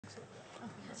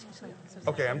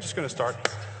Okay, I'm just going to start.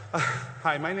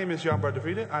 Hi, my name is Jan Bart de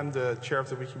Vriende. I'm the chair of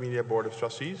the Wikimedia Board of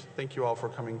Trustees. Thank you all for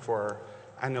coming for our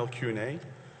annual Q&A.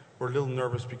 We're a little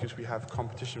nervous because we have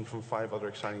competition from 5 other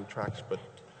exciting tracks, but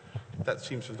that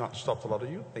seems to have not stopped a lot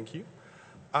of you. Thank you.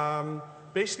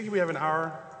 Basically, we have an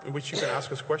hour in which you can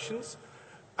ask us questions.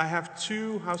 I have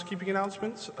 2 housekeeping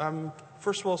announcements.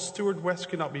 First of all, Stuart West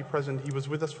could not be present. He was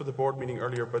with us for the board meeting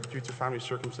earlier, but due to family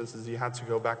circumstances, he had to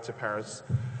go back to Paris,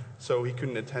 so he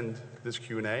couldn't attend this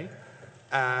Q&A.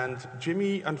 And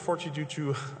Jimmy, unfortunately, due to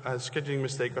a scheduling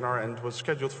mistake on our end, was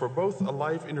scheduled for both a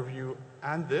live interview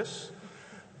and this.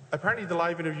 Apparently, the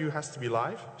live interview has to be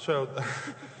live, so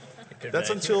that's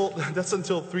until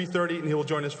 3:30, and he will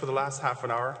join us for the last half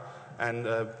an hour, and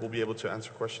we'll be able to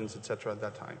answer questions, etc. at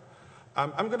that time.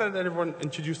 I'm going to let everyone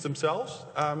introduce themselves.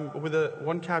 With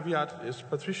one caveat is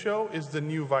Patricio is the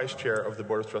new vice chair of the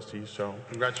Board of Trustees, so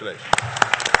congratulations.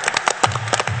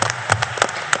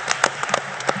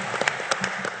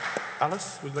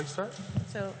 Alice, would you like to start?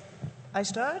 So, I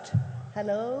start.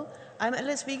 Hello, I'm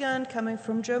Alice Wiegand, coming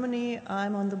from Germany.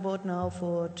 I'm on the board now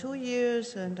for 2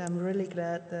 years, and I'm really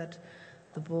glad that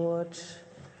the board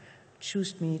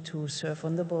chose me to serve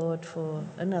on the board for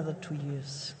another 2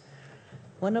 years.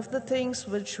 One of the things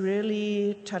which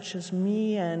really touches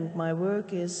me and my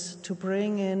work is to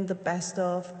bring in the best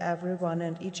of everyone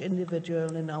and each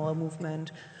individual in our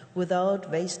movement without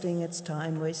wasting its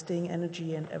time, wasting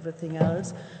energy and everything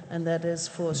else. And that is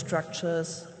for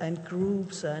structures and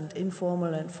groups and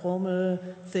informal and formal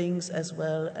things, as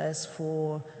well as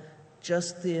for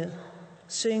just the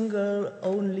single,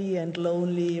 only and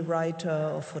lonely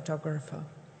writer or photographer.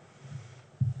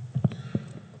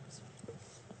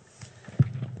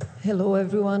 Hello,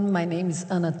 everyone. My name is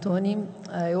Ana Toni.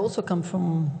 I come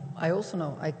from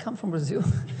Brazil.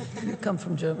 You come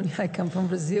from Germany. I come from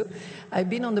Brazil. I've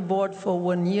been on the board for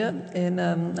 1 year, and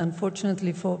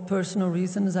unfortunately, for personal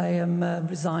reasons, I am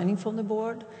resigning from the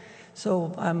board.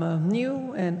 So I'm a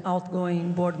new and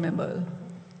outgoing board member.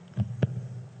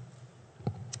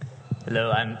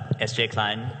 Hello, I'm S.J.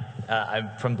 Klein.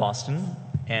 I'm from Boston,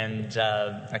 and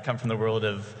I come from the world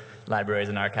of libraries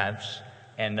and archives.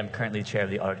 And I'm currently chair of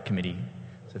the audit committee,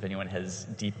 so if anyone has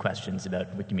deep questions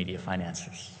about Wikimedia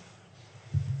finances.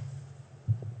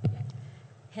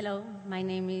 Hello, my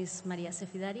name is Maria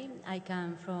Sefidari. I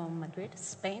come from Madrid,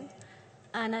 Spain,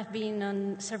 and I've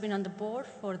been serving on the board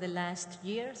for the last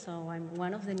year, so I'm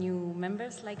one of the new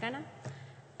members like Anna.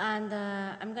 And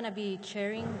I'm going to be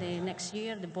chairing the next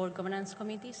year the board governance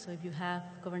committee, so if you have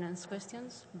governance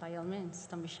questions, by all means,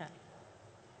 don't be shy.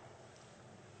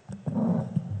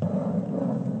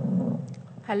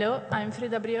 Hello, I'm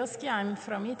Frida Brioschi. I'm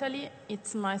from Italy.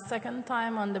 It's my 2nd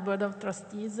time on the Board of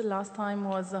Trustees. The last time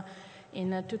was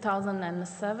in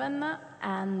 2007,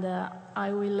 and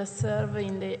I will serve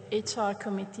in the HR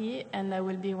committee, and I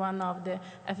will be one of the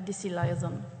FDC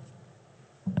liaison.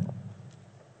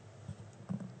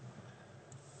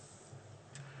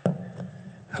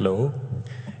 Hello,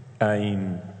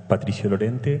 I'm Patricio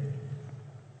Lorente,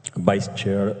 vice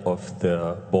chair of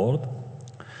the board.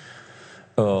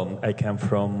 I come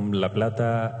from La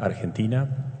Plata, Argentina.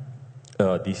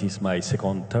 This is my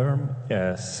 2nd term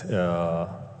as a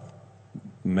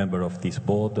member of this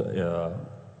board.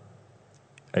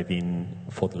 I've been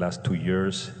for the last 2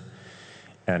 years,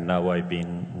 and now I've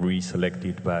been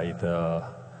reselected by the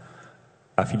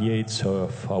affiliates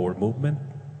of our movement,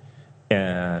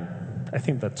 and I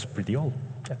think that's pretty all.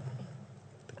 Yeah.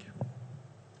 Thank you.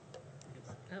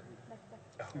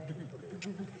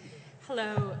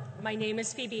 Hello, my name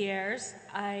is Phoebe Ayers.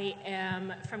 I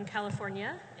am from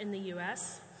California in the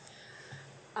US.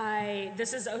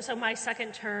 This is also my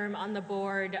 2nd term on the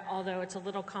board, although it's a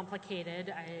little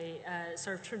complicated. I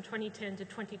served from 2010 to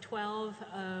 2012,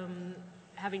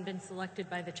 having been selected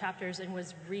by the chapters, and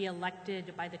was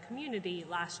re-elected by the community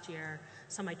last year,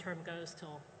 so my term goes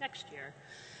till next year.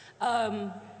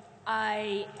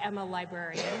 I am a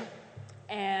librarian,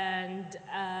 and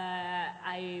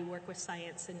I work with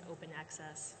science and open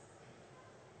access.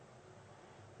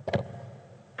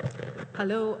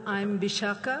 Hello, I'm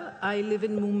Vishaka. I live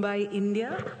in Mumbai,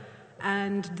 India,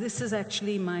 and this is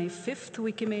actually my 5th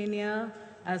Wikimania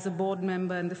as a board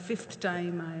member, and the 5th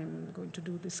time I'm going to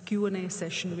do this Q&A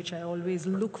session, which I always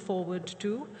look forward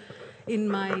to. In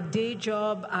my day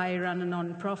job, I run a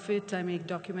non-profit, I make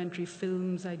documentary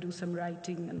films, I do some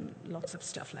writing and lots of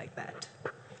stuff like that.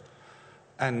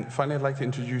 And finally, I'd like to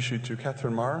introduce you to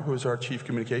Catherine Marr, who is our Chief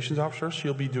Communications Officer.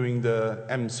 She'll be doing the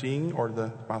emceeing, or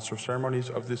the Master of Ceremonies,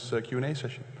 of this Q&A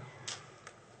session.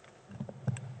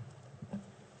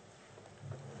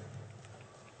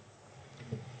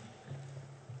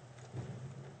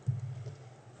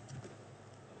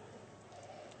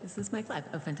 Is this mic live?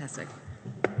 Oh, fantastic.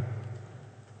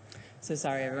 So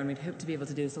sorry, everyone. We'd hoped to be able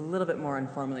to do this a little bit more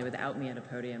informally without me at a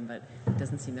podium, but it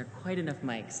doesn't seem there are quite enough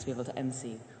mics to be able to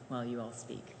MC while you all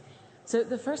speak. So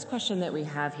the first question that we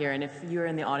have here, and if you're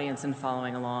in the audience and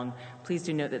following along, please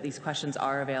do note that these questions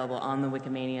are available on the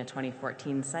Wikimania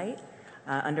 2014 site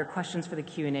under Questions for the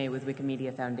Q&A with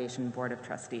Wikimedia Foundation Board of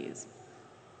Trustees.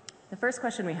 The first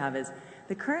question we have is,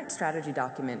 the current strategy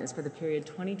document is for the period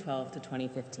 2012 to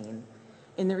 2015.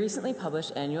 In the recently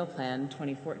published annual plan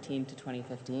 2014 to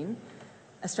 2015,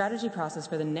 a strategy process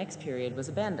for the next period was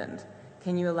abandoned.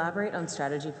 Can you elaborate on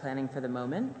strategy planning for the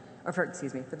moment, or for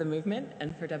the movement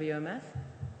and for WMF?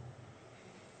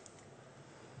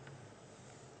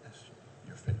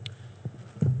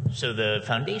 So the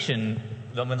foundation,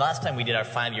 the last time we did our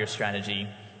 5-year strategy,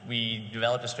 we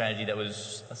developed a strategy that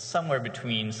was somewhere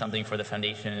between something for the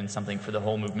foundation and something for the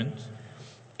whole movement,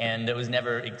 and it was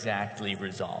never exactly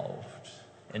resolved.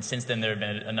 And since then, there have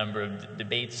been a number of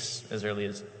debates as early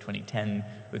as 2010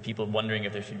 with people wondering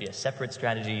if there should be a separate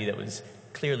strategy that was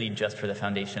clearly just for the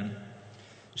foundation.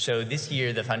 So this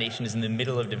year, the foundation is in the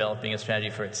middle of developing a strategy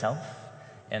for itself,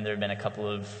 and there have been a couple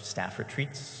of staff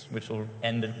retreats, which will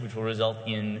result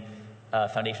in a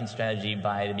foundation strategy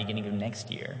by the beginning of next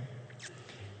year.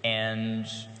 And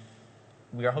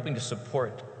we are hoping to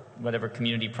support whatever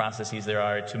community processes there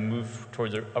are to move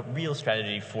towards a real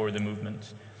strategy for the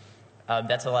movement.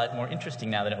 That's a lot more interesting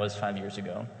now than it was 5 years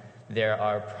ago. There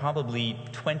are probably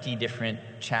 20 different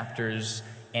chapters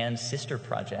and sister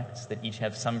projects that each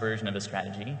have some version of a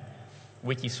strategy.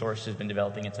 Wikisource has been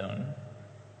developing its own.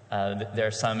 There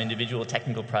are some individual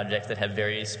technical projects that have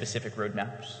very specific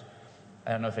roadmaps.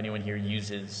 I don't know if anyone here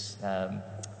uses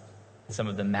some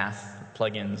of the math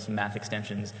plugins, math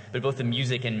extensions, but both the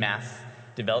music and math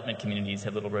development communities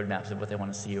have little roadmaps of what they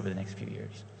want to see over the next few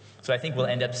years. So I think we'll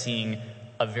end up seeing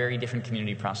a very different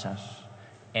community process.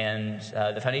 And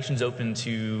the foundation's open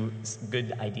to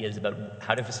good ideas about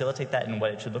how to facilitate that and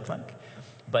what it should look like.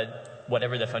 But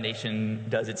whatever the foundation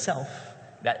does itself,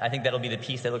 I think that'll be the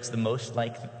piece that looks the most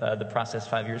like the process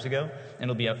 5 years ago, and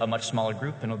it'll be a much smaller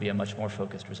group, and it'll be a much more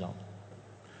focused result.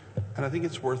 And I think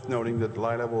it's worth noting that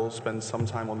Lila will spend some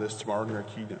time on this tomorrow in her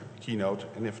keynote,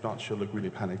 and if not, she'll look really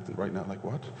panicked right now, like,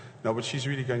 what? No, but she's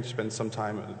really going to spend some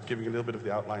time giving a little bit of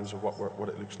the outlines of what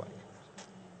it looks like.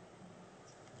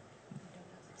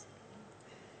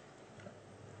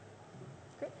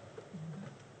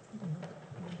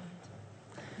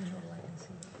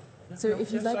 So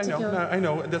if you'd like to go... I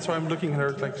know. That's why I'm looking at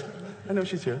her like, I know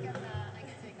she's here.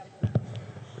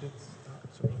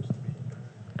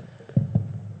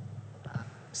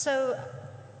 So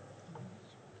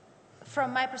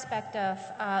from my perspective,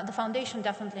 the foundation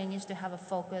definitely needs to have a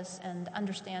focus and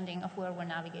understanding of where we're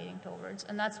navigating towards.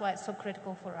 And that's why it's so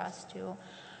critical for us to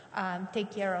take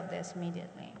care of this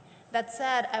immediately. That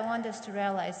said, I want us to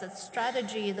realize that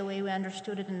strategy, the way we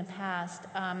understood it in the past,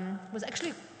 was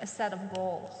actually a set of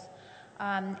goals.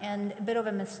 And a bit of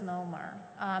a misnomer.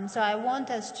 So I want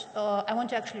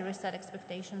to actually reset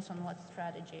expectations on what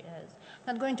strategy is.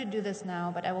 I'm not going to do this now,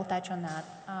 but I will touch on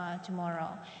that tomorrow.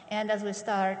 And as we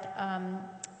start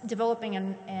developing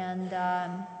and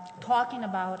talking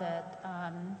about it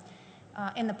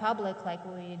in the public, like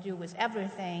we do with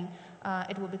everything,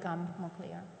 it will become more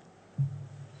clear.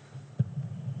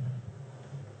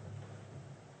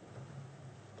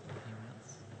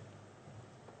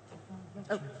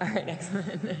 Oh, all right,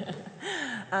 excellent.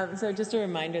 So just a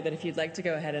reminder that if you'd like to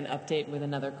go ahead and update with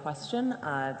another question,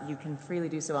 you can freely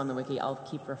do so on the wiki. I'll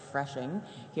keep refreshing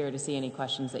here to see any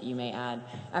questions that you may add.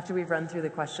 After we've run through the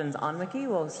questions on wiki,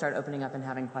 we'll start opening up and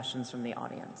having questions from the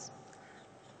audience.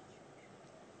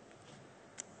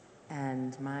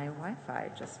 And my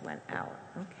Wi-Fi just went out.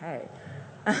 Okay.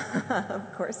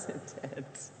 Of course it did.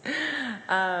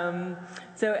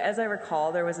 So as I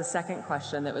recall, there was a second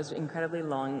question that was incredibly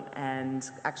long and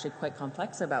actually quite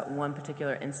complex about one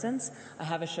particular instance. I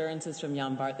have assurances from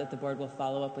Jan Bart that the board will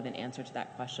follow up with an answer to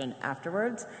that question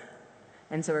afterwards.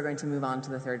 And so we're going to move on to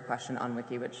the third question on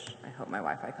Wiki, which I hope my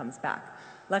Wi-Fi comes back.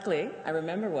 Luckily, I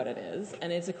remember what it is,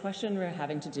 and it's a question we're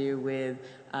having to do with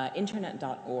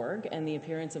internet.org and the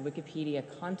appearance of Wikipedia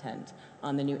content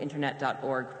on the new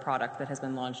internet.org product that has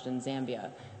been launched in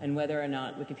Zambia, and whether or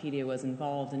not Wikipedia was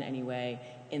involved in any way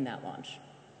in that launch.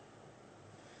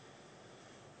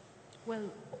 Well,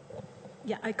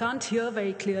 yeah, I can't hear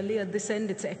very clearly. At this end,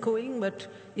 it's echoing, but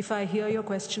if I hear your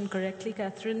question correctly,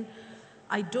 Catherine,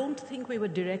 I don't think we were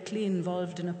directly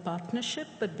involved in a partnership,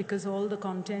 but because all the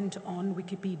content on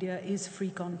Wikipedia is free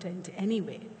content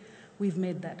anyway, we've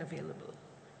made that available.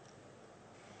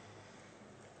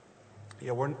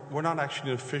 Yeah, we're not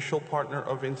actually an official partner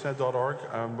of internet.org,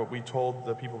 but we told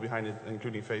the people behind it,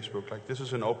 including Facebook, like, this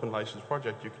is an open license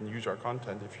project. You can use our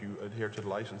content if you adhere to the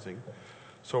licensing.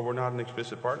 So we're not an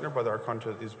explicit partner, but our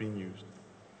content is being used.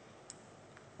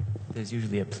 There's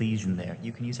usually a please in there.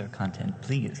 You can use our content,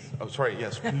 please. Oh, sorry,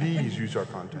 yes, please use our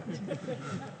content.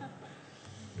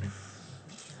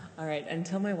 All right,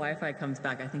 until my Wi-Fi comes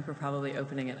back, I think we're probably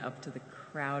opening it up to the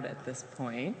crowd at this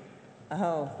point.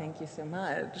 Oh, thank you so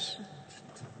much.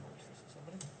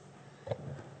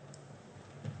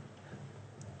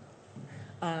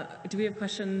 Do we have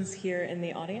questions here in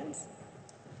the audience?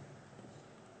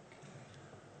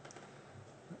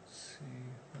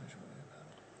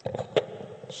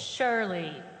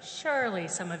 Surely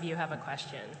some of you have a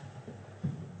question.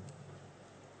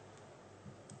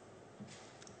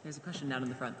 There's a question down in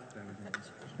the front.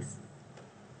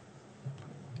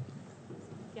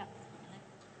 Yeah.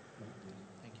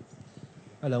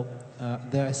 Hello.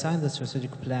 There assigned a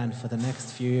strategic plan for the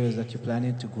next few years that you're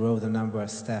planning to grow the number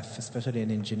of staff, especially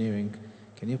in engineering.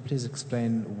 Can you please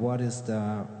explain what is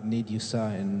the need you saw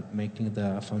in making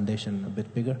the foundation a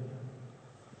bit bigger?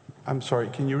 I'm sorry,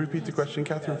 can you repeat the question,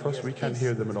 Catherine, for us? We can't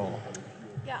hear them at all.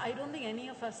 Yeah, I don't think any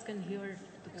of us can hear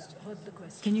the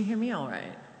question. Can you hear me all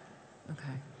right?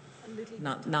 Okay.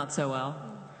 Not so well.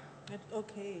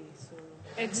 Okay, so...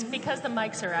 It's because the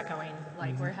mics are echoing,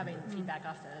 like we're having feedback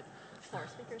off the floor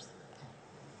speakers.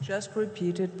 Just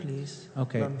repeat it, please.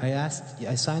 Okay,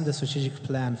 I signed the strategic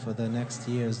plan for the next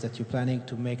years that you're planning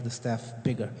to make the staff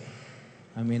bigger.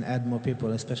 I mean, add more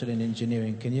people, especially in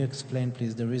engineering. Can you explain,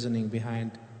 please, the reasoning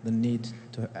behind the need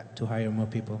to hire more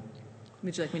people?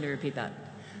 Would you like me to repeat that?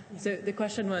 So the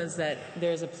question was that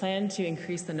there's a plan to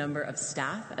increase the number of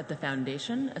staff at the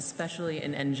foundation, especially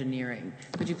in engineering.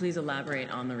 Could you please elaborate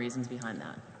on the reasons behind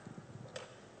that?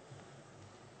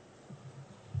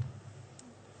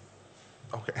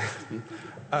 Okay.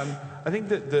 I think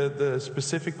that the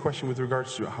specific question with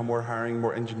regards to how we're hiring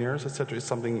more engineers, etc., is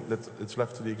something that's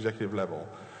left to the executive level.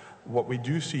 What we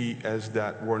do see is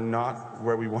that we're not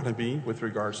where we want to be with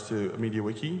regards to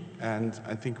MediaWiki, and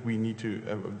I think we need to,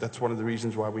 that's one of the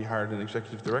reasons why we hired an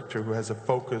executive director who has a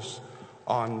focus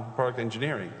on product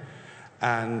engineering.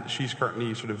 And she's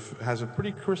currently sort of has a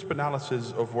pretty crisp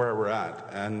analysis of where we're at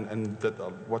and that,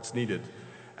 what's needed.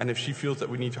 And if she feels that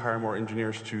we need to hire more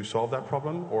engineers to solve that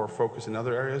problem or focus in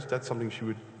other areas, that's something she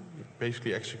would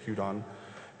basically execute on,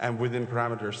 and within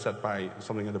parameters set by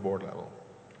something at the board level.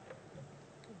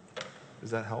 Does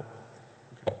that help?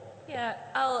 Okay. Yeah,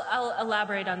 I'll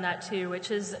elaborate on that too, which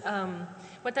is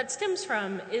what that stems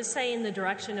from is saying the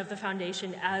direction of the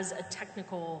foundation as a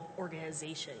technical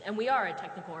organization. And we are a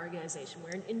technical organization.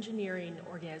 We're an engineering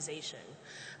organization.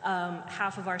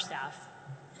 Half of our staff,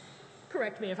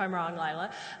 correct me if I'm wrong, Lila,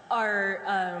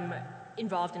 are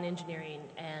involved in engineering,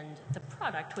 and the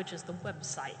product, which is the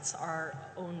websites, our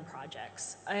own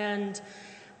projects. And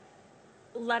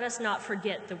let us not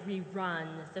forget that we run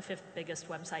the 5th biggest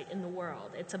website in the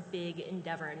world. It's a big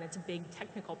endeavor, and it's a big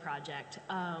technical project,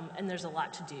 and there's a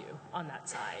lot to do on that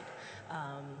side,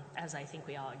 as I think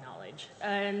we all acknowledge.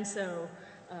 And so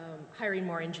hiring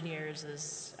more engineers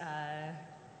is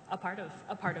a part of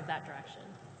that direction.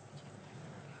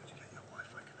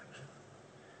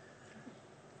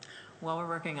 While we're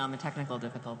working on the technical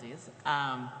difficulties,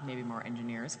 maybe more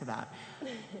engineers for that.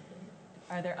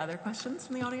 Are there other questions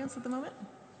from the audience at the moment?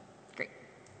 Great.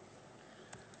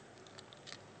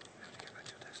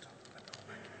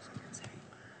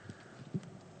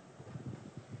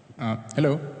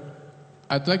 Hello.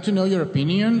 I'd like to know your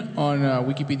opinion on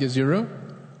Wikipedia Zero,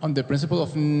 on the principle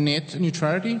of net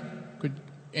neutrality. Could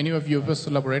any of you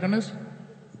elaborate on this?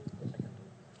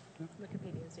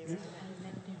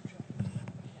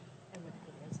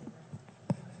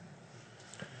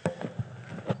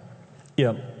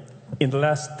 Yeah, in the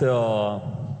last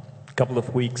couple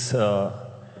of weeks,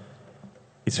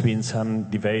 it's been some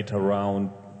debate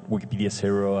around Wikipedia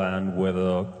Zero and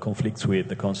whether conflicts with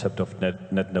the concept of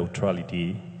net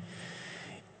neutrality.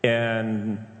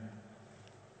 And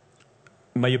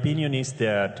my opinion is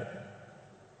that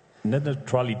net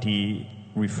neutrality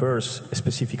refers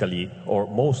specifically or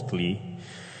mostly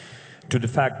to the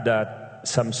fact that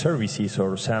some services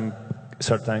or some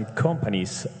certain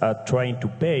companies are trying to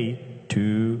pay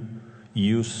to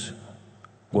use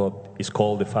what is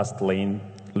called the fast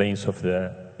lanes of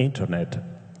the internet.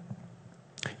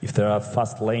 If there are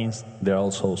fast lanes, there are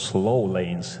also slow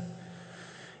lanes.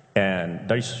 And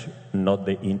that is not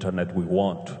the internet we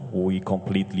want. We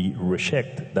completely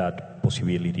reject that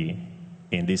possibility.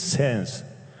 In this sense,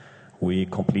 we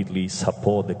completely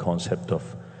support the concept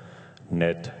of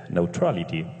net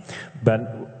neutrality.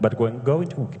 But when going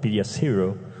to Wikipedia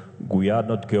Zero, we are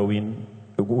not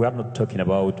talking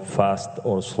about fast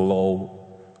or slow.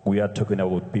 We are talking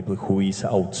about people who is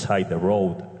outside the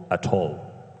road at all.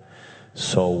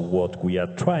 So what we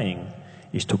are trying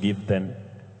is to give them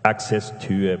access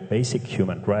to a basic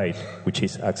human right, which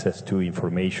is access to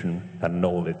information and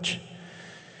knowledge.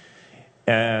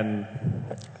 And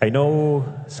I know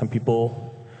some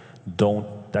people don't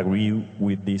agree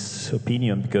with this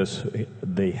opinion because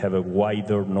they have a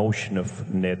wider notion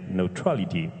of net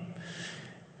neutrality.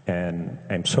 And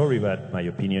I'm sorry, but my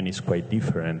opinion is quite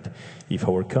different. If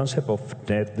our concept of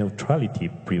net neutrality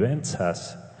prevents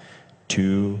us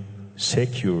to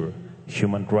secure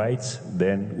human rights,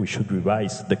 then we should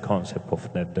revise the concept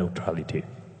of net neutrality.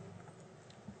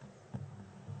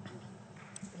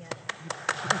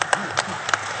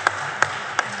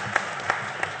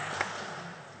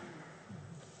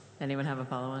 Anyone have a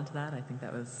follow-on to that? I think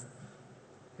that was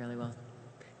fairly well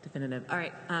definitive. All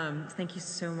right, thank you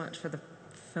so much for the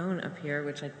phone up here,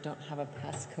 which I don't have a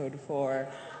passcode for.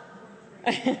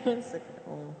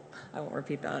 Oh, I won't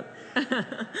repeat that.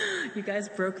 You guys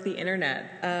broke the internet.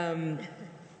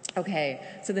 Okay,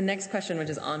 so the next question, which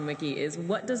is on Wiki, is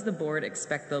what does the board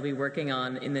expect they'll be working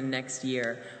on in the next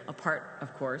year, apart,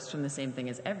 of course, from the same thing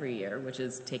as every year, which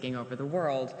is taking over the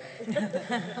world?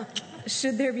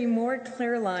 Should there be more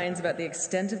clear lines about the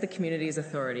extent of the community's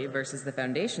authority versus the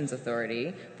foundation's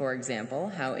authority? For example,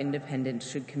 how independent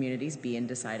should communities be in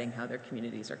deciding how their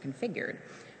communities are configured?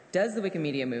 Does the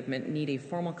Wikimedia movement need a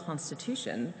formal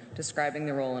constitution describing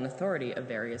the role and authority of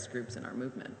various groups in our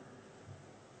movement?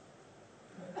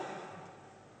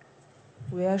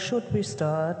 Where should we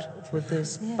start with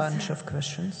this bunch of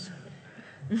questions?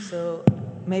 So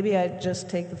maybe I just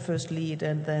take the first lead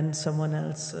and then someone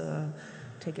else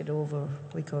take it over,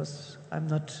 because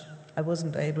I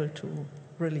wasn't able to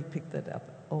really pick that up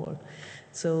all.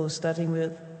 So starting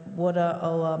with what are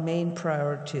our main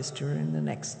priorities during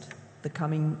the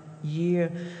coming year?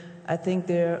 I think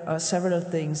there are several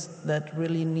things that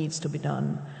really needs to be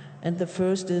done. And the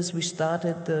first is, we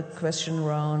started the question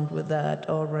round with that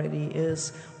already,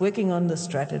 is working on the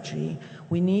strategy.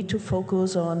 We need to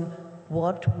focus on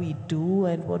what we do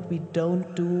and what we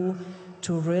don't do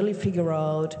to really figure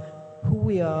out who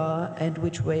we are and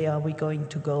which way are we going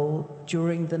to go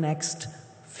during the next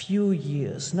few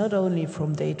years, not only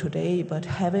from day to day, but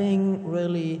having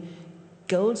really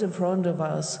goals in front of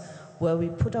us where we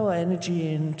put our energy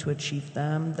in to achieve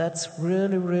them. That's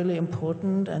really, really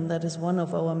important, and that is one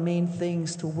of our main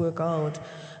things to work out.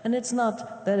 And it's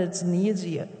not that it's an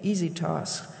easy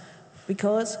task,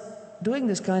 because doing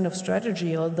this kind of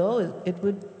strategy, although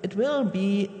it will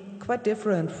be quite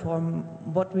different from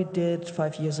what we did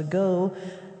 5 years ago,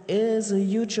 is a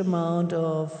huge amount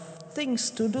of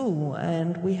things to do,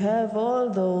 and we have all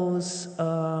those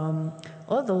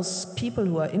people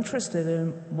who are interested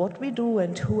in what we do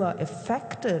and who are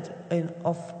affected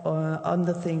on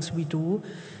the things we do.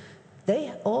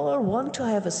 They all want to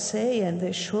have a say, and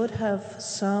they should have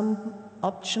some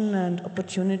option and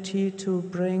opportunity to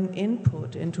bring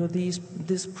input into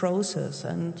this process.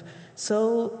 And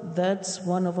so that's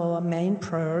one of our main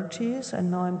priorities, and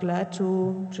now I'm glad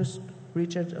to just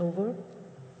reach it over.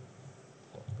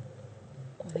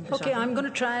 Okay, I'm going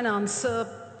to try and answer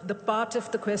the part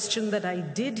of the question that I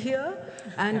did hear,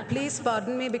 and please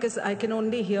pardon me because I can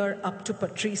only hear up to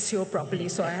Patricio properly,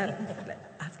 so I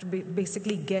have to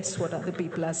basically guess what other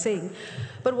people are saying.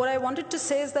 But what I wanted to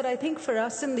say is that I think for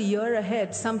us in the year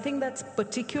ahead, something that's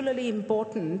particularly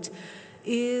important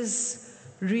is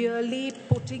really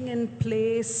putting in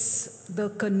place the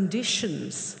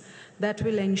conditions that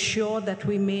will ensure that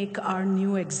we make our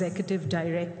new executive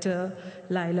director,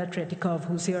 Laila Tretikov,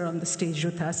 who's here on the stage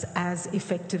with us, as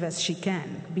effective as she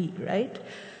can be, right?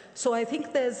 So I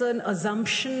think there's an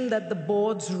assumption that the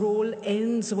board's role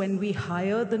ends when we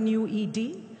hire the new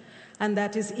ED, and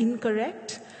that is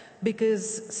incorrect,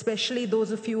 because especially those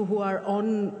of you who are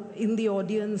in the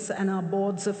audience and are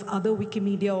boards of other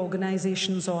Wikimedia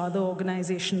organizations or other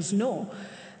organizations know,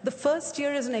 the first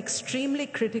year is an extremely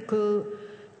critical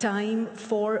time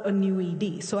for a new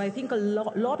ED. So I think a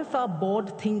lot of our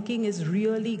board thinking is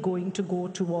really going to go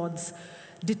towards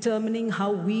determining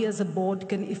how we as a board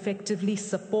can effectively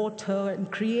support her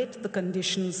and create the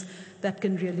conditions that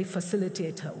can really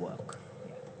facilitate her work.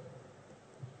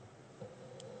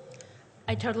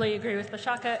 I totally agree with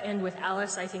Bashaka and with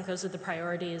Alice. I think those are the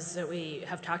priorities that we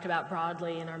have talked about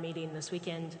broadly in our meeting this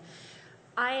weekend.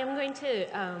 I am going to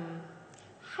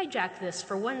hijack this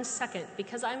for 1 second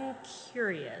because I'm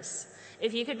curious.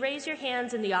 If you could raise your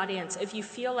hands in the audience if you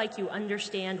feel like you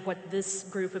understand what this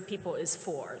group of people is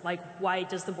for, like why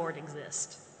does the board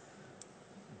exist?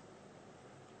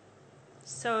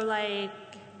 So like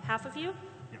half of you,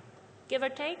 give or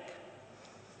take?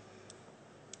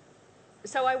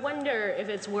 So I wonder if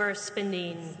it's worth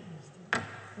spending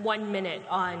 1 minute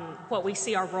on what we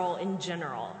see our role in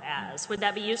general as. Would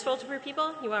that be useful for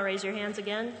people? You want to raise your hands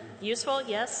again? Useful?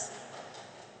 Yes?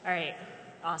 All right.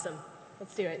 Awesome.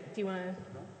 Let's do it. Do you want to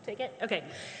take it? Okay.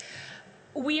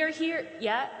 We are here.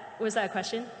 Yeah? Was that a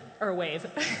question? Or a wave?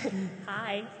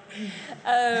 Hi.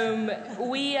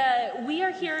 We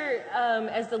are here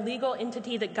as the legal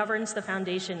entity that governs the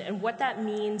foundation. And what that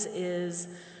means is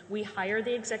we hire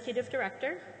the executive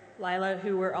director, Lila,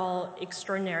 who we're all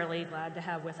extraordinarily glad to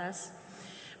have with us.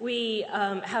 We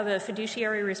have a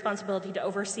fiduciary responsibility to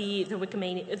oversee the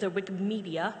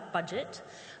Wikimedia budget.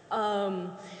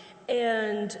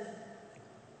 And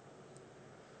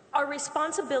our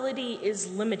responsibility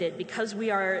is limited because we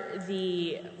are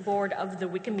the board of the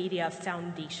Wikimedia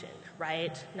Foundation,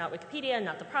 right? Not Wikipedia,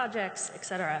 not the projects,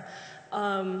 etc.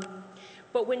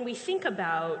 But when we think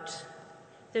about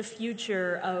the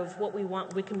future of what we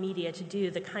want Wikimedia to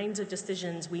do, the kinds of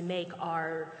decisions we make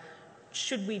are,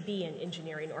 should we be an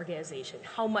engineering organization?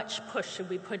 How much push should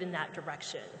we put in that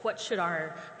direction? What should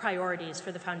our priorities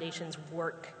for the foundation's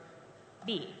work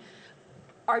be?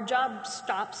 Our job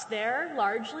stops there,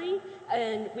 largely,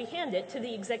 and we hand it to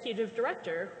the executive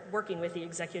director, working with the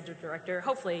executive director,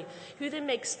 hopefully, who then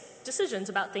makes decisions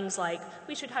about things like,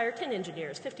 we should hire 10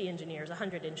 engineers, 50 engineers,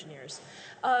 100 engineers.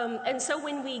 And so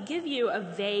when we give you a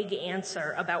vague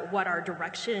answer about what our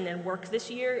direction and work this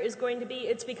year is going to be,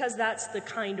 it's because that's the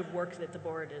kind of work that the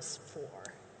board is for.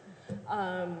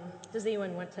 Does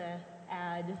anyone want to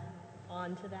add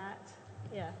on to that?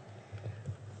 Yeah.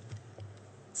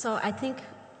 So I think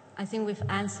we've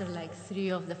answered like 3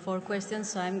 of the 4 questions,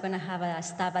 so I'm going to have a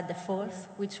stab at the 4th,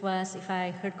 which was, if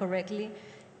I heard correctly,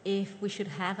 if we should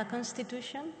have a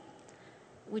constitution,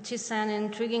 which is an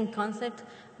intriguing concept,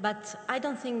 but I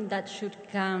don't think that should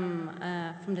come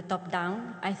from the top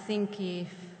down. I think if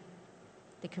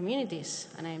the communities,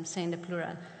 and I'm saying the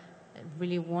plural,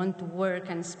 really want to work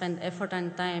and spend effort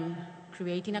and time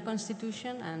creating a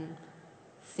constitution and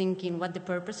thinking what the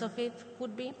purpose of it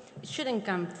would be, it shouldn't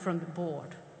come from the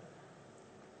board.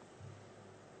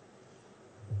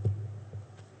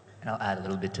 And I'll add a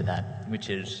little bit to that, which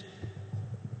is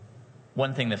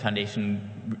one thing the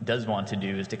foundation does want to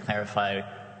do is to clarify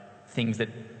things that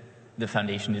the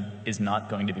foundation is not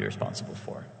going to be responsible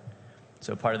for.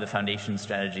 So part of the foundation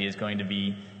strategy is going to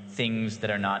be things that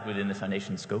are not within the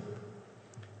foundation scope.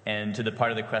 And to the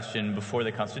part of the question before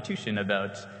the Constitution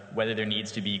about whether there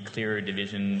needs to be clearer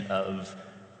division of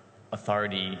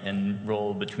authority and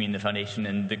role between the foundation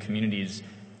and the communities,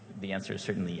 the answer is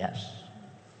certainly yes.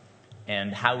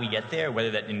 And how we get there, whether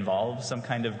that involves some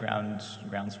kind of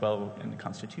groundswell in the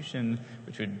Constitution,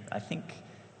 which would, I think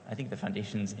the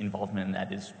foundation's involvement in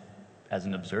that is as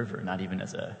an observer, not even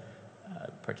as a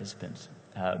participant.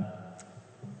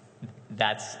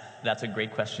 That's a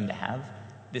great question to have.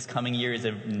 This coming year is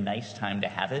a nice time to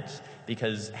have it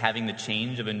because having the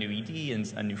change of a new ED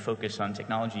and a new focus on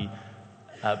technology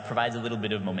provides a little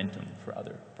bit of momentum for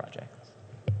other projects.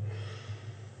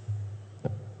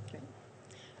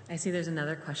 I see there's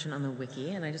another question on the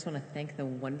wiki, and I just want to thank the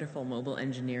wonderful mobile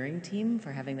engineering team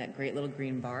for having that great little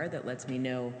green bar that lets me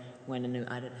know when a new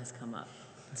edit has come up.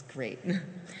 It's great. All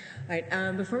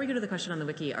right, before we go to the question on the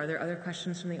wiki, are there other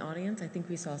questions from the audience? I think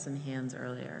we saw some hands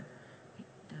earlier.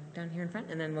 Down here in front,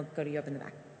 and then we'll go to you up in the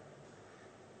back.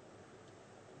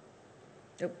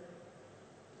 Oh.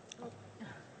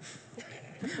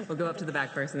 We'll go up to the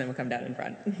back first, and then we'll come down in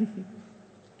front.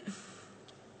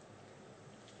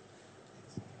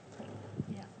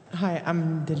 Hi,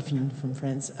 I'm Delphine from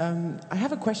France. I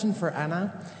have a question for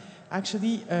Anna.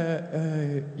 Actually,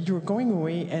 you're going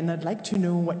away, and I'd like to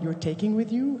know what you're taking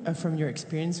with you from your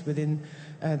experience within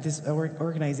this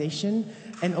organization,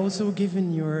 and also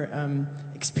given your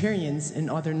experience in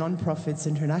other nonprofits,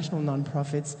 international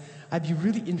nonprofits, I'd be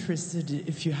really interested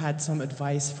if you had some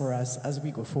advice for us as we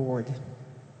go forward.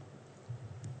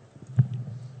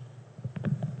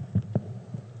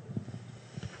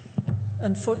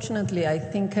 Unfortunately, I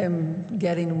think I'm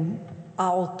getting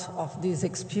out of this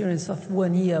experience of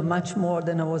 1 year much more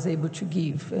than I was able to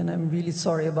give, and I'm really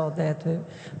sorry about that.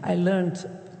 I learned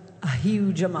a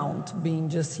huge amount being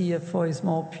just here for a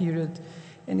small period,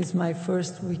 and it's my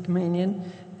first Wikimanian,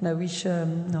 and I wish I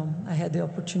had the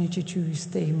opportunity to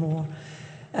stay more.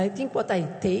 I think what I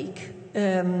take,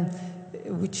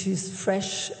 which is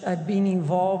fresh. I've been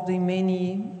involved in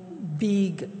many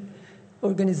big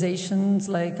organizations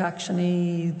like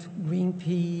ActionAid,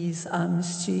 Greenpeace,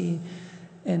 Amnesty,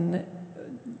 and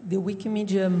the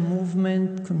Wikimedia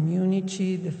movement,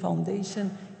 community, the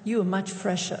foundation. You are much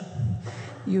fresher.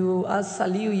 You, as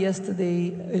Salil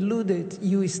yesterday alluded,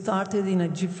 you started in a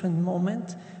different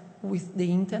moment with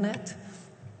the internet.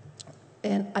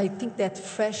 And I think that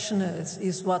freshness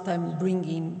is what I'm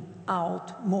bringing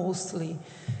out mostly.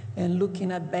 And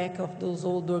looking at back of those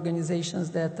old organizations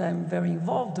that I'm very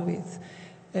involved with,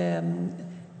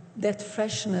 that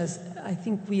freshness, I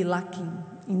think we're lacking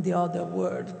in the other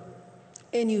world.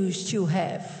 And you still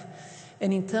have.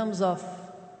 And in terms of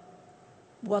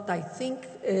what I think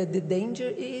the danger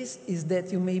is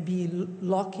that you may be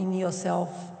locking yourself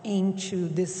into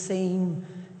the same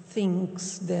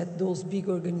things that those big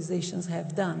organizations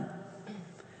have done.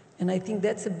 And I think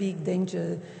that's a big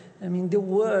danger. I mean, the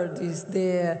world is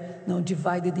there,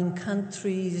 divided in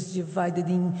countries, divided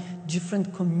in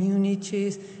different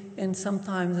communities, and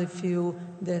sometimes I feel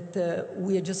that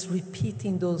we are just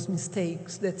repeating those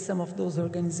mistakes that some of those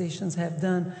organizations have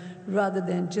done, rather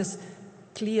than just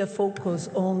clear focus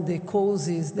on the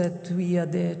causes that we are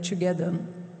there together.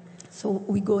 So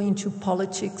we go into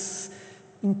politics,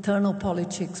 internal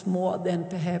politics, more than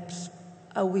perhaps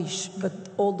I wish, but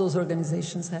all those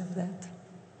organizations have that.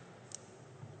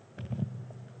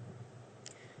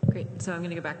 Great, so I'm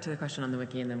going to go back to the question on the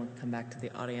wiki and then we'll come back to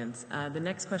the audience. The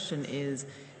next question is,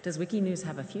 does Wikinews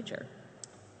have a future?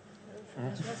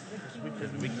 Does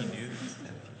Wikinews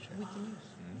have a future? Wikinews.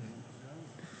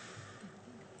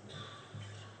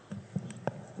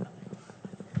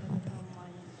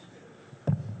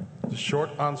 The short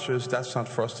answer is that's not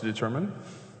for us to determine.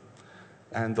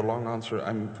 And the long answer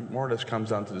more or less comes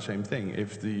down to the same thing.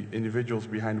 If the individuals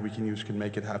behind Wikinews can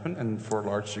make it happen, and for a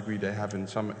large degree they have in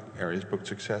some areas booked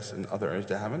success, in other areas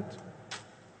they haven't.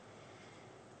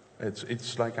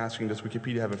 It's like asking, does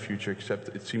Wikipedia have a future, except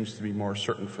it seems to be more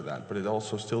certain for that. But it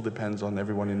also still depends on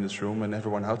everyone in this room and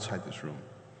everyone outside this room.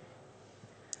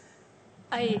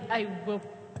 I will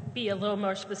be a little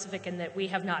more specific in that we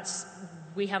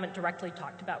haven't directly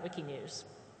talked about Wikinews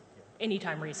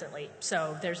anytime recently,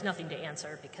 so there's nothing to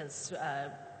answer because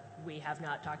we have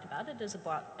not talked about it as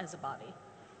a body.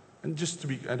 And just to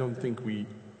be, I don't think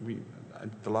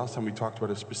the last time we talked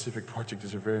about a specific project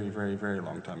is a very, very, very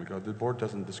long time ago. The board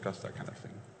doesn't discuss that kind of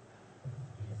thing.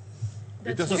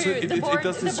 That's true. The board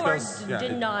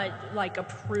did not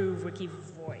approve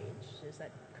WikiVoyage. Is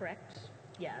that correct?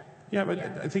 Yeah. Yeah, but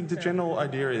I think the general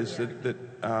idea is that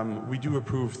we do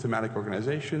approve thematic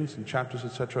organizations and chapters,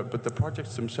 etc. But the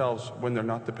projects themselves, when they're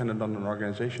not dependent on an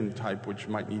organization type which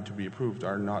might need to be approved,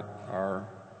 are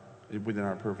within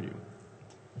our purview.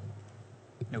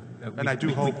 No, and I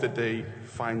do hope that they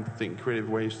find creative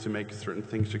ways to make certain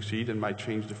things succeed and might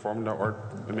change the formula or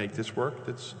make this work.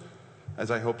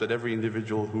 As I hope that every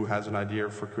individual who has an idea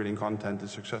for creating content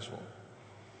is successful.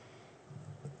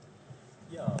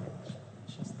 Yeah,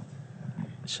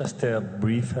 just a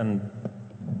brief and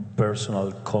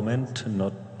personal comment,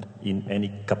 not in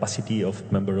any capacity of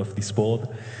member of this board.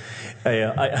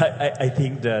 I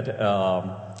think that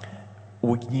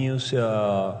Wikinews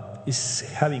is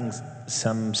having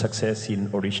some success in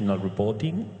original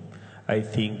reporting. I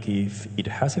think if it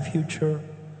has a future,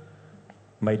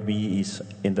 might be is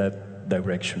in that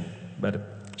direction,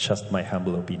 but just my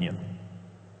humble opinion.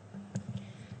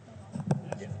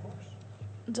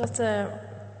 Just a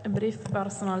brief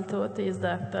personal thought is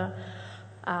that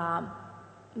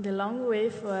the long way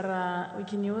for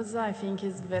Wikinews, I think,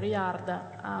 is very hard,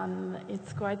 and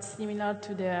it's quite similar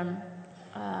to the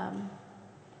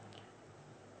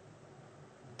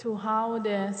to how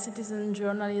the citizen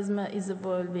journalism is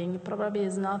evolving. Probably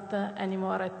is not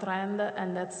anymore a trend,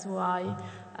 and that's why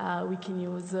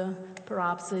Wikinews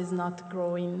perhaps is not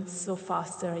growing so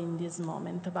faster in this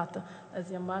moment. But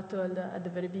as Yamba told at the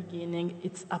very beginning,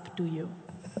 it's up to you.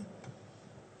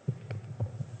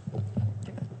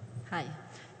 Hi.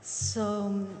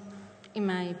 So, in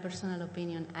my personal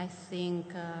opinion, I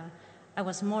think I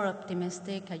was more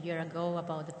optimistic a year ago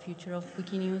about the future of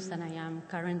Wikinews than I am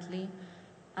currently.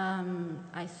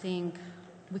 I think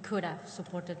we could have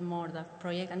supported more the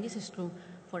project, and this is true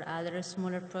for other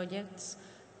smaller projects.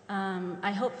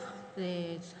 I hope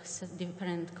the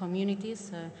different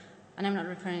communities, and I'm not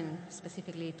referring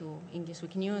specifically to English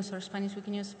Wikinews or Spanish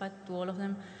Wikinews, but to all of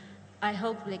them, I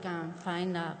hope they can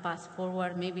find a path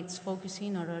forward. Maybe it's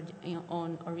focusing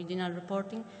on original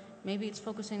reporting, maybe it's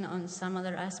focusing on some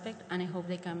other aspect, and I hope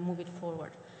they can move it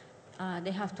forward.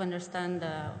 They have to understand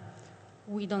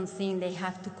we don't think they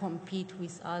have to compete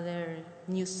with other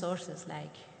news sources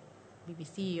like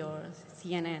BBC or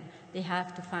CNN. They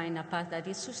have to find a path that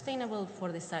is sustainable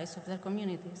for the size of their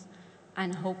communities,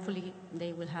 and hopefully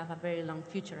they will have a very long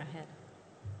future ahead.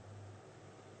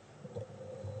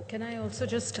 Can I also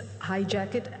just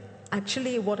hijack it?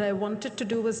 Actually, what I wanted to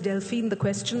do was, Delphine, the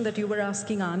question that you were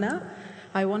asking Anna,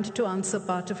 I wanted to answer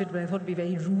part of it, but I thought it would be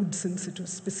very rude since it was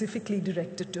specifically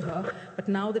directed to her. But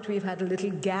now that we've had a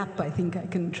little gap, I think I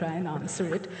can try and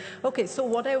answer it. Okay, so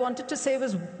what I wanted to say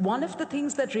was one of the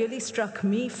things that really struck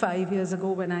me 5 years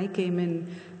ago when I came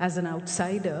in as an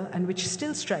outsider, and which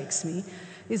still strikes me,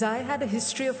 is I had a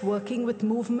history of working with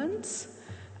movements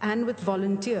and with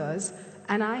volunteers,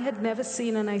 and I had never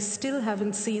seen, and I still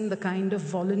haven't seen, the kind of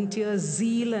volunteer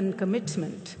zeal and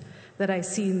commitment that I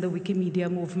see in the Wikimedia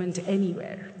movement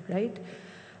anywhere, right?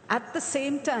 At the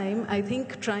same time, I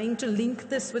think trying to link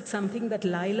this with something that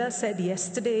Laila said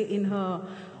yesterday in her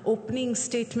opening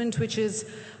statement, which is,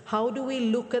 how do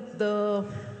we look at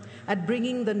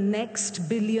bringing the next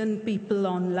billion people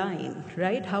online,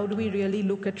 right? How do we really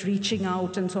look at reaching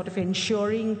out and sort of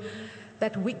ensuring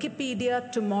that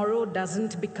Wikipedia tomorrow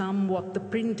doesn't become what the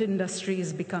print industry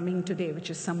is becoming today,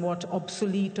 which is somewhat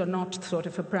obsolete or not sort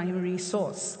of a primary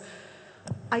source.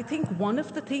 I think one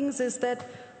of the things is that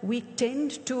we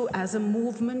tend to, as a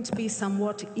movement, be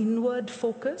somewhat inward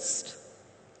focused,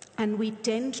 and we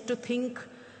tend to think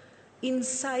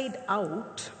inside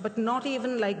out, but not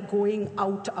even like going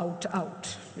out,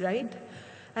 right?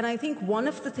 And I think one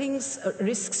of the things,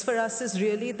 risks for us is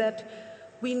really that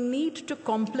we need to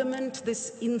complement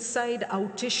this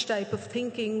inside-outish type of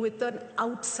thinking with an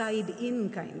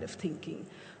outside-in kind of thinking.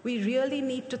 We really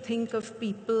need to think of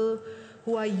people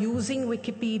who are using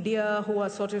Wikipedia, who are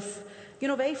sort of,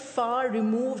 very far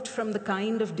removed from the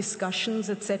kind of discussions,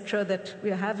 etc., that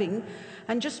we are having.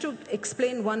 And just to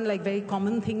explain one very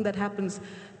common thing that happens,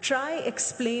 try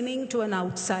explaining to an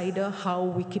outsider how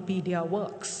Wikipedia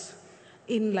works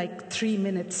in 3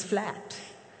 minutes flat.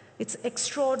 It's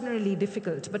extraordinarily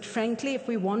difficult, but frankly, if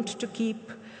we want to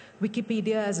keep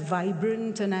Wikipedia as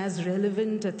vibrant and as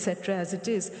relevant, etc., as it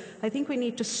is, I think we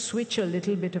need to switch a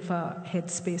little bit of our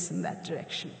headspace in that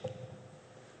direction.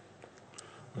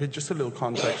 Okay, just a little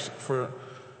context for,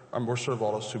 we're sort of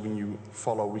all assuming you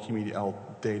follow Wikimedia L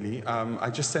daily.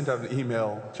 I just sent out an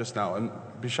email just now, and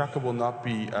Bishaka will not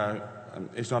be,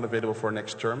 is not available for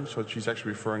next term, so she's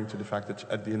actually referring to the fact that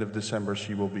at the end of December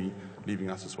she will be leaving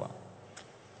us as well.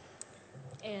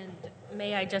 And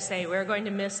may I just say, we're going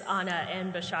to miss Anna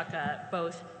and Bishaka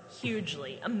both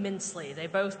hugely, immensely. They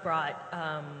both brought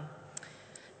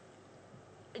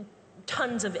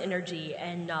tons of energy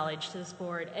and knowledge to this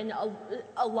board, and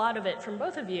a lot of it from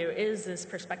both of you is this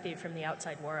perspective from the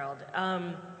outside world.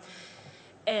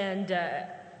 And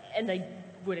I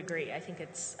would agree. I think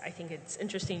it's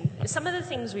interesting. Some of the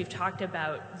things we've talked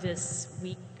about this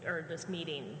week or this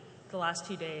meeting, the last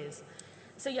 2 days.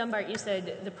 So Jan Bart, you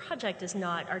said the project is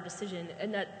not our decision,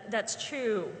 and that's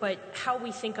true, but how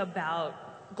we think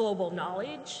about global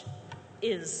knowledge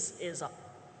is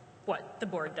what the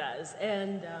board does,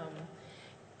 and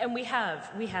we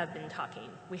have been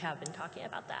talking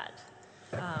about that.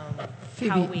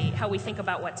 How we think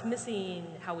about what's missing,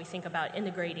 how we think about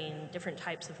integrating different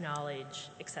types of knowledge,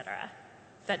 etc.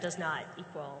 That does not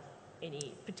equal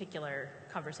any particular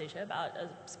conversation about a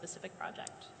specific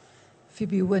project.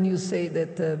 Phoebe, when you say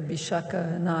that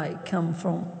Bishaka and I come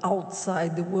from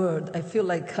outside the world, I feel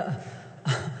like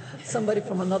somebody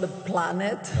from another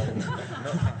planet. No,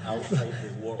 outside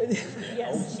the world.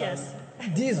 Yes, yes.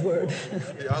 This world.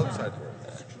 The outside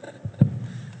world.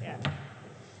 Yeah.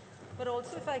 But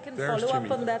also, if I can There's follow Jimmy.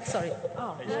 up on that, sorry.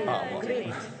 Oh,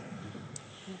 great.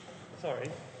 Sorry.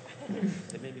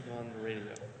 They may be on the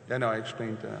radio. Yeah, no, I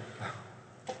explained.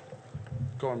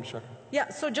 Go on, Bishaka. Yeah,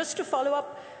 so just to follow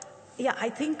up, yeah, I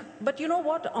think, but you know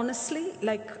what, honestly,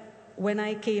 when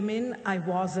I came in, I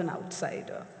was an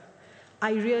outsider.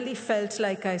 I really felt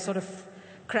like I sort of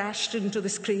crashed into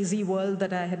this crazy world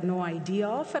that I had no idea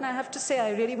of, and I have to say,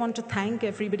 I really want to thank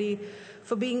everybody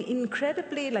for being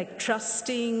incredibly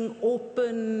trusting,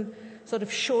 open, sort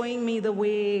of showing me the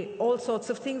way, all sorts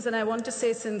of things. And I want to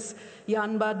say, since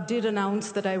Jan Bart did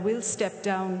announce that I will step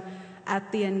down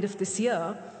at the end of this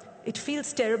year, it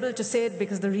feels terrible to say it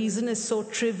because the reason is so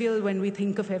trivial when we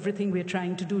think of everything we're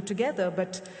trying to do together,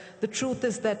 but the truth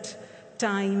is that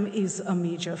time is a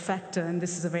major factor, and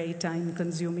this is a very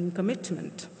time-consuming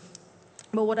commitment.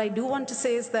 But what I do want to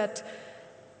say is that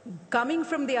coming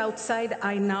from the outside,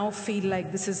 I now feel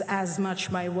like this is as much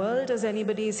my world as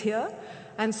anybody's here,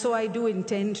 and so I do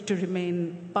intend to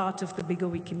remain part of the bigger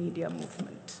Wikimedia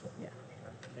movement. Yeah.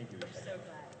 Thank you. So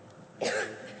glad.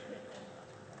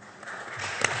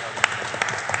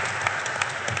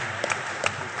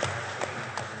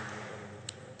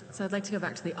 So I'd like to go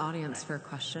back to the audience for a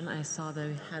question. I saw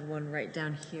they had one right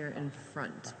down here in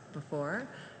front before.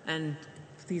 And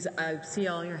please, I see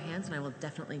all your hands, and I will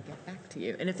definitely get back to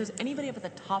you. And if there's anybody up at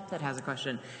the top that has a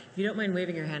question, if you don't mind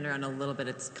waving your hand around a little bit,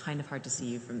 it's kind of hard to see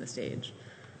you from the stage.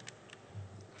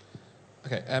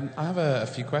 Okay, I have a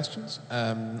few questions.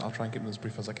 I'll try and keep them as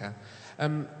brief as I can.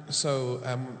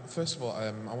 First of all,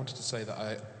 I wanted to say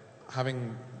that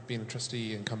having been a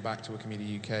trustee and come back to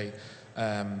Wikimedia UK,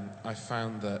 I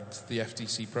found that the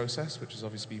FTC process, which has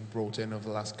obviously been brought in over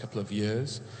the last couple of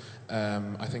years,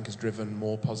 I think has driven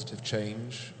more positive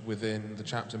change within the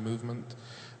chapter movement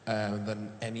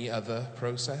than any other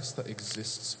process that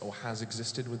exists or has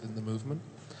existed within the movement.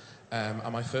 And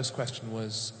my first question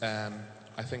was,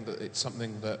 I think that it's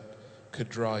something that could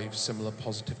drive similar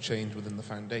positive change within the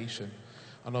foundation,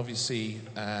 and obviously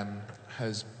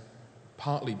has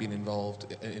partly been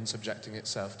involved in subjecting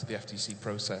itself to the FTC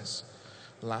process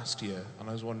last year. And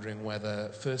I was wondering whether,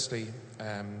 firstly,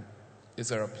 is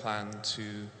there a plan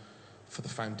for the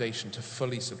foundation to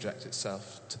fully subject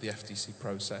itself to the FTC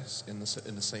process in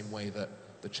the same way that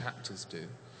the chapters do?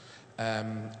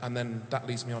 And then that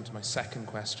leads me on to my second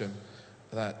question,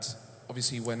 that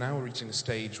obviously we're now reaching a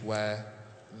stage where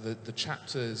the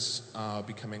chapters are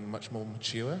becoming much more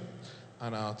mature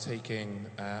and are taking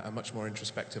a much more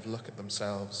introspective look at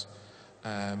themselves,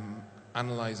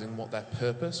 analysing what their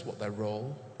purpose, what their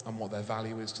role, and what their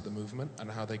value is to the movement,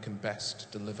 and how they can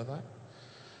best deliver that.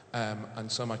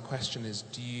 And so my question is,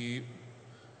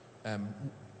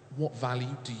 what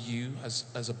value do you,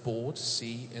 as a board,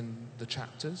 see in the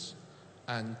chapters?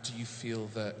 And do you feel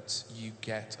that you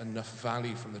get enough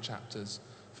value from the chapters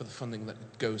for the funding that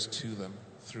goes to them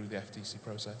through the FTC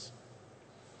process?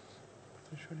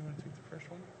 Patricia, do you want to take the first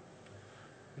one?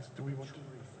 Do we want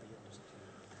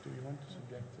to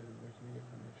subject the Wikimedia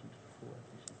Foundation to the full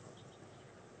FTC process?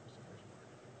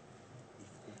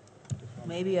 That's the first one.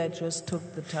 Maybe I just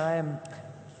took the time.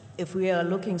 If we are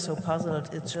looking so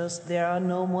puzzled, it's just there are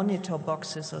no monitor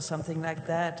boxes or something like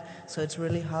that, so it's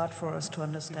really hard for us to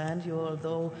understand you,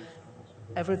 although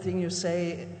everything you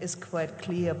say is quite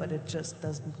clear, but it just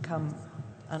doesn't come.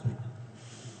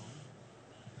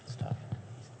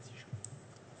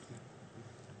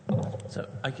 So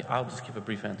I'll just give a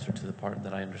brief answer to the part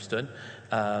that I understood.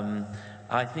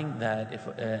 I think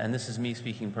that and this is me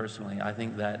speaking personally, I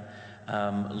think that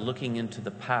looking into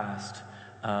the past,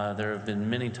 there have been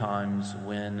many times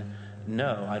when,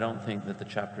 no, I don't think that the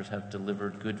chapters have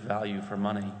delivered good value for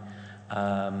money,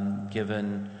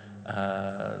 given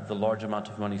the large amount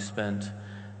of money spent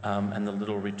and the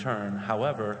little return.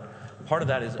 However, part of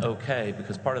that is okay,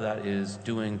 because part of that is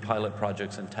doing pilot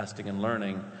projects and testing and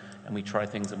learning, and we try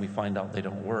things and we find out they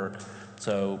don't work.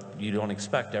 So you don't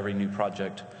expect every new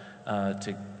project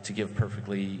to give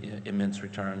perfectly immense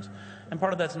returns. And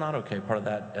part of that's not okay. Part of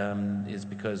that is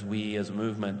because we as a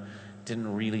movement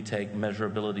didn't really take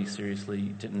measurability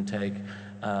seriously, didn't take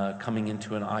coming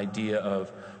into an idea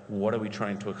of what are we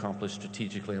trying to accomplish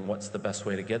strategically and what's the best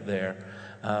way to get there.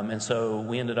 And so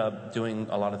we ended up doing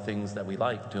a lot of things that we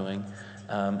liked doing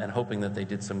and hoping that they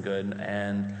did some good.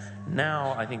 And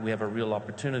now I think we have a real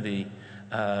opportunity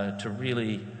to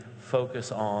really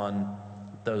focus on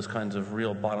those kinds of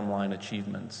real bottom line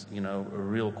achievements, you know,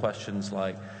 real questions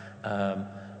like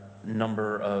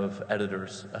number of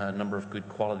editors, number of good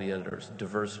quality editors,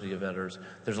 diversity of editors.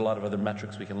 There's a lot of other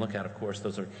metrics we can look at, of course.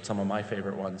 Those are some of my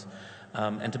favorite ones.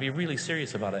 And to be really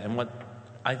serious about it. And what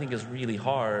I think is really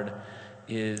hard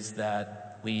is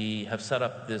that we have set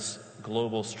up this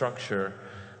global structure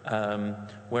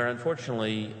where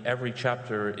unfortunately every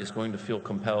chapter is going to feel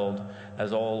compelled,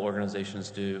 as all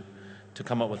organizations do, to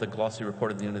come up with a glossy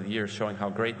report at the end of the year showing how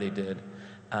great they did.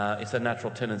 It's a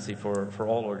natural tendency for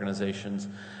all organizations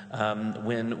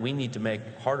when we need to make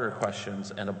harder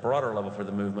questions and a broader level for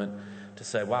the movement to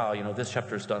say, wow, you know, this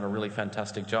chapter's done a really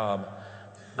fantastic job,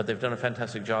 but they've done a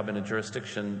fantastic job in a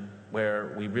jurisdiction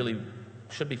where we really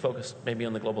should be focused maybe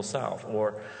on the global south.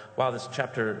 Or, wow, this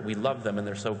chapter, we love them and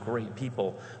they're so great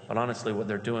people, but honestly what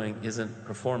they're doing isn't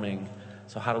performing.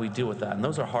 So how do we deal with that? And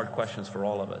those are hard questions for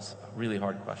all of us, really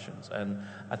hard questions. And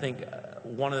I think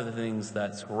one of the things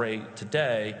that's great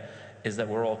today is that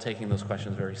we're all taking those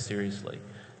questions very seriously.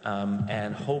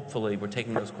 And hopefully we're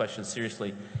taking those questions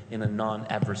seriously in a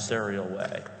non-adversarial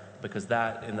way, because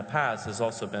that in the past has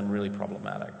also been really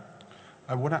problematic.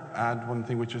 I want to add one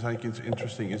thing which I think is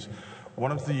interesting. Is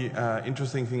one of the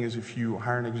interesting things, if you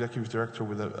hire an executive director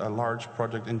with a large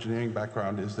project engineering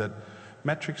background, is that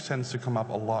metrics tends to come up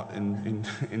a lot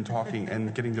in talking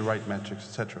and getting the right metrics,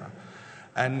 etc.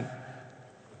 And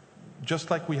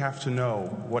just like we have to know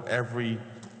what every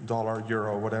dollar,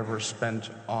 euro, whatever spent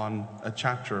on a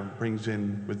chapter brings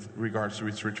in with regards to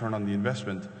its return on the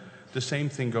investment, the same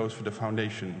thing goes for the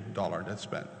foundation dollar that's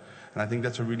spent. And I think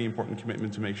that's a really important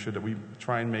commitment to make sure that we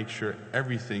try and make sure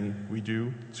everything we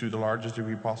do, to the largest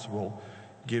degree possible,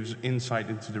 gives insight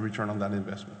into the return on that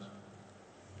investment.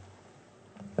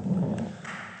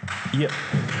 Yeah.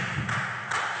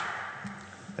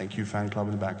 Thank you, fan club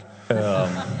in the back.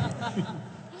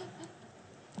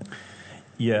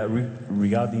 Yeah,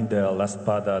 regarding the last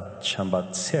part that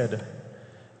Shambat said,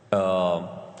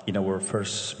 in our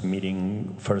first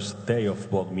day of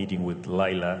board meeting with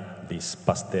Laila these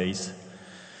past days,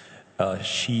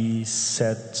 she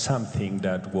said something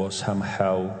that was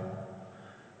somehow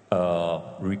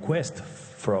request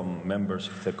from members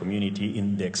of the community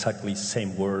in the exactly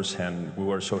same words, and we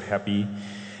were so happy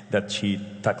that she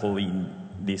tackled in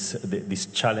this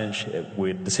challenge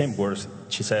with the same words.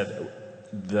 She said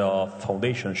the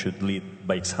foundation should lead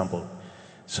by example.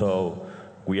 So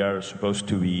we are supposed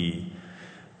to be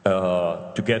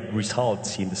to get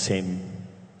results in the same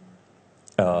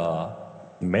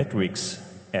metrics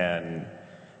and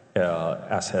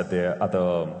as the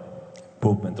other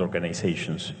movement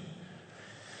organizations.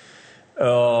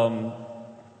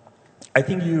 I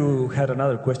think you had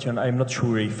another question. I'm not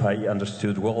sure if I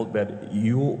understood well, but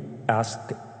you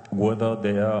asked whether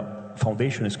the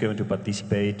foundation is going to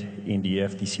participate in the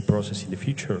FTC process in the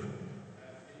future.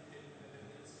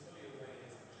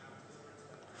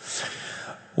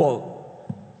 Well,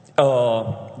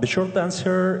 the short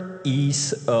answer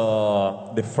is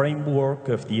the framework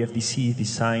of the FTC is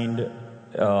designed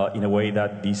in a way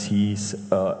that this is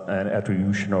an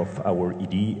attribution of our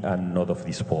ED and not of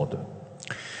this board.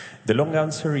 The long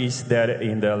answer is that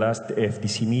in the last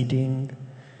FTC meeting,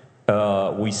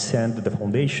 we sent the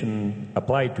foundation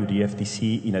applied to the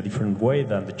FTC in a different way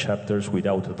than the chapters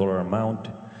without a dollar amount.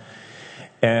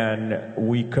 And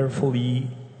we carefully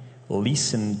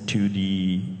listened to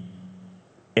the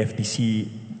FTC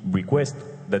request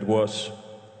that was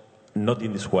not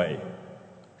in this way.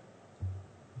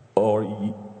 Or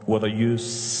whether you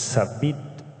submit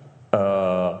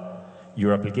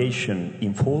your application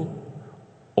in full,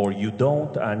 or you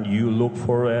don't, and you look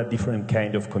for a different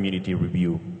kind of community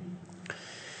review.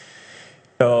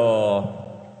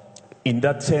 In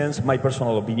that sense, my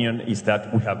personal opinion is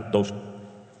that we have those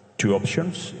two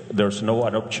options. There's no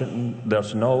an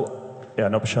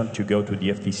option to go to the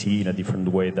FTC in a different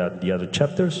way than the other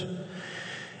chapters.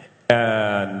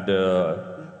 And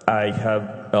I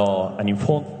have an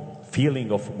informed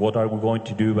feeling of what are we going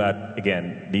to do, but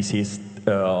again, this is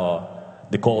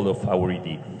the call of our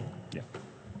ED.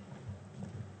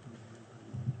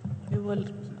 Well,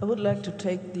 I would like to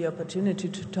take the opportunity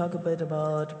to talk a bit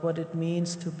about what it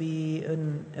means to be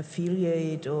an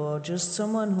affiliate or just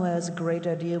someone who has a great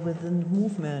idea within the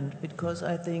movement, because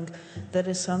I think that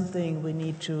is something we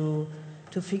need to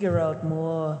figure out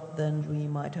more than we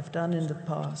might have done in the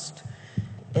past.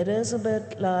 It is a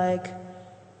bit like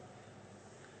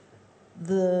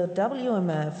the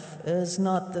WMF is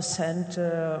not the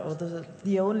center or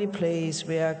the only place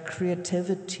where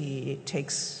creativity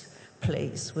takes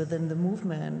place within the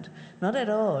movement. Not at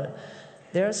all.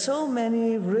 There are so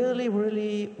many really,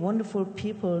 really wonderful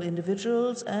people,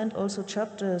 individuals and also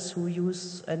chapters who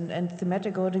use, and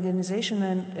thematic organization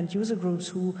and user groups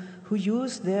who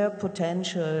use their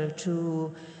potential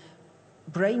to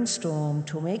brainstorm,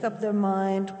 to make up their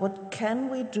mind, what can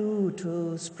we do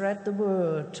to spread the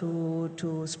word,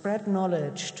 to spread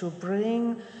knowledge, to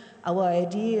bring our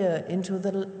idea into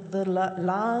the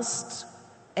last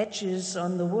edges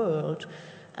on the world.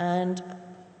 And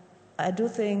I do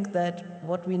think that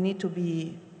what we need to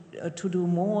do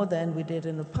more than we did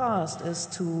in the past is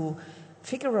to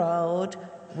figure out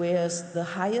where's the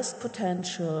highest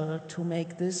potential to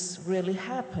make this really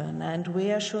happen and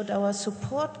where should our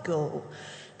support go,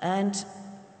 and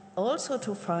also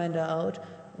to find out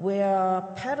where are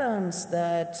patterns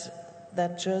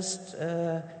that just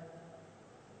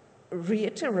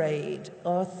reiterate,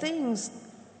 or things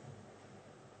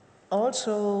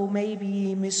also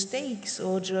maybe mistakes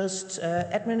or just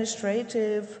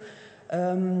administrative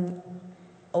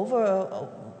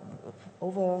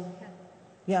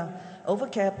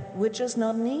overcap, which is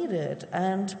not needed,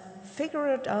 and figure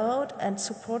it out and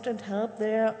support and help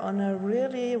there on a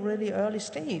really, really early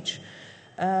stage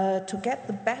to get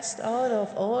the best out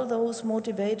of all those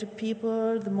motivated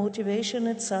people, the motivation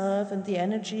itself and the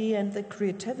energy and the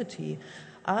creativity.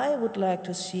 I would like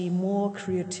to see more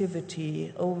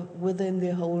creativity within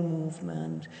the whole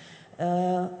movement.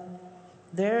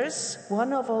 there's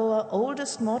one of our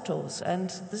oldest mottos, and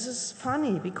this is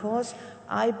funny because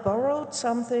I borrowed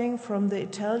something from the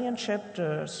Italian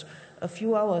chapters a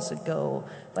few hours ago,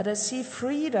 but I see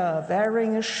Frida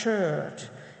wearing a shirt,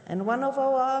 and one of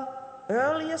our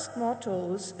earliest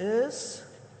mottos is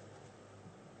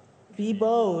be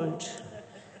bold.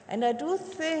 And I do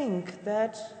think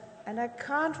that, and I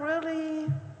can't really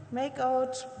make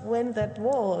out when that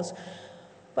was,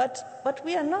 but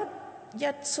we are not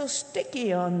yet so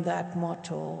sticky on that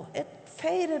motto. It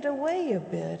faded away a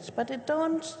bit, but it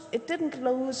didn't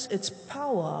lose its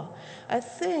power. I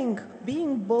think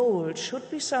being bold should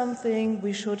be something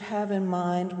we should have in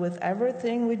mind with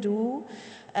everything we do,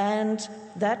 and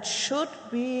that should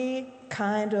be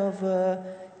kind of a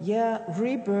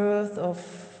rebirth of,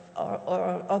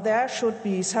 or there should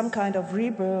be some kind of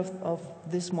rebirth of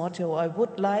this motto. I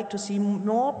would like to see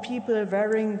more people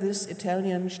wearing this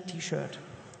Italian t-shirt.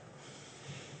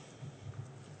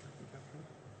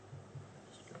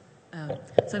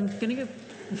 So I'm going to go.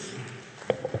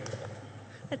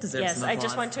 That deserves Yes, some I applause.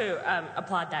 just want to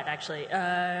applaud that, actually.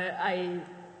 I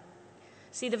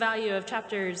see the value of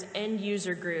chapters and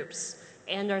user groups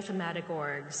and our thematic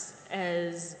orgs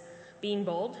as being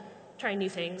bold, trying new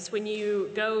things. When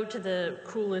you go to the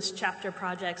coolest chapter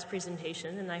projects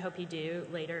presentation, and I hope you do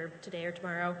later today or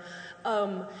tomorrow,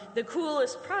 the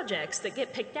coolest projects that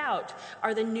get picked out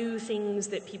are the new things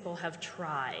that people have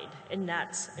tried, and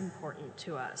that's important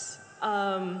to us.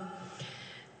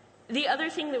 The other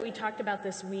thing that we talked about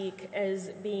this week as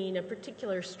being a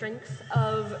particular strength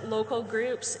of local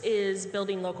groups is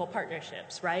building local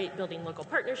partnerships, right? Building local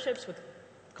partnerships with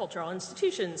cultural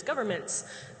institutions, governments,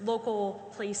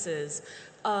 local places.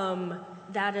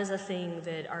 That is a thing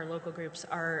that our local groups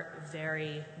are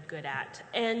very good at.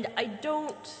 And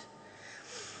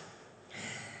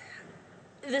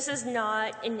this is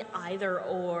not an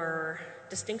either-or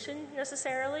distinction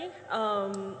necessarily.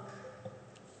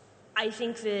 I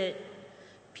think that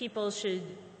people should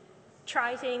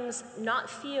try things, not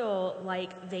feel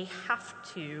like they have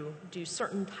to do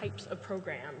certain types of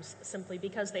programs simply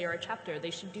because they are a chapter.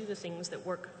 They should do the things that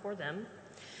work for them.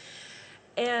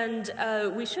 And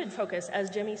we should focus, as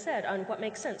Jimmy said, on what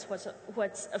makes sense,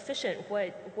 what's efficient,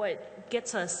 what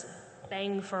gets us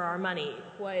bang for our money,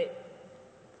 what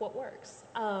works.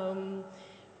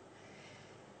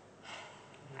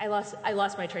 I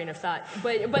lost my train of thought,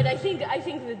 but I think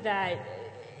that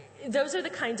those are the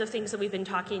kinds of things that we've been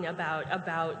talking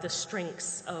about the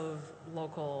strengths of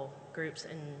local groups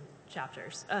and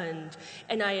chapters, and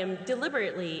I am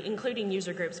deliberately including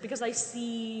user groups because I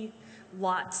see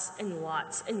lots and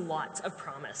lots and lots of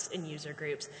promise in user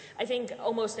groups. I think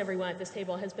almost everyone at this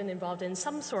table has been involved in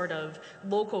some sort of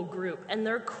local group, and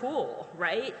they're cool,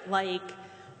 right? Like,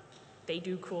 they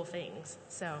do cool things,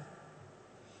 so.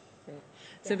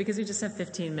 So because we just have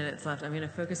 15 minutes left, I'm going to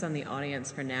focus on the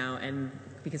audience for now, and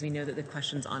because we know that the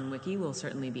questions on Wiki will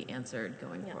certainly be answered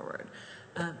going forward.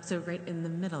 So right in the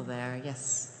middle there,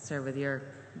 yes, sir, with your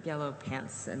yellow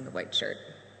pants and the white shirt.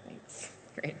 Thanks.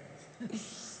 Great.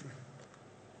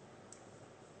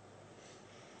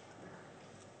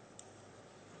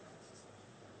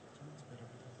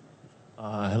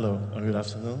 Hello, good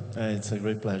afternoon. It's a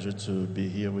great pleasure to be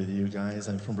here with you guys.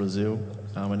 I'm from Brazil.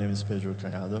 My name is Pedro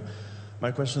Caiado.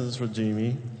 My question is for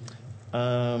Jimmy.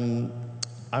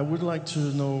 I would like to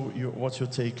know what's your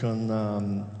take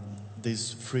on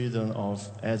this freedom of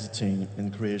editing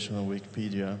and creation of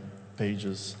Wikipedia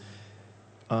pages,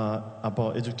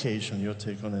 about education, your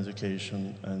take on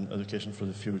education and education for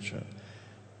the future.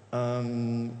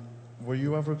 Were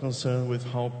you ever concerned with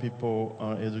how people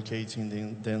are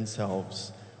educating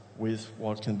themselves with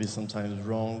what can be sometimes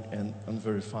wrong and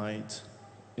unverified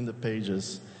in the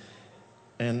pages?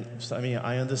 And I mean,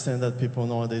 I understand that people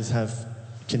nowadays have,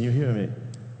 can you hear me?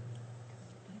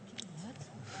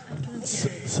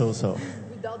 So.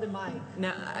 Without the mic.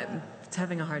 No, I'm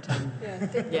having a hard time.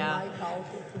 Take the mic out.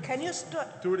 Can you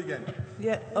start? Do it again.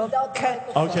 Yeah. Okay.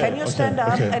 Can you stand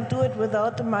up and do it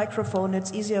without the microphone?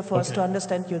 It's easier for us to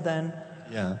understand you then.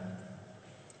 Yeah.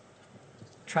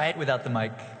 Try it without the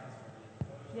mic.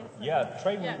 Yeah,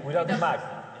 try without the mic.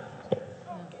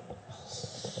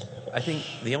 I think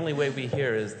the only way we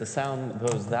hear is the sound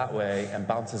goes that way and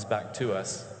bounces back to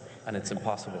us, and it's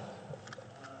impossible.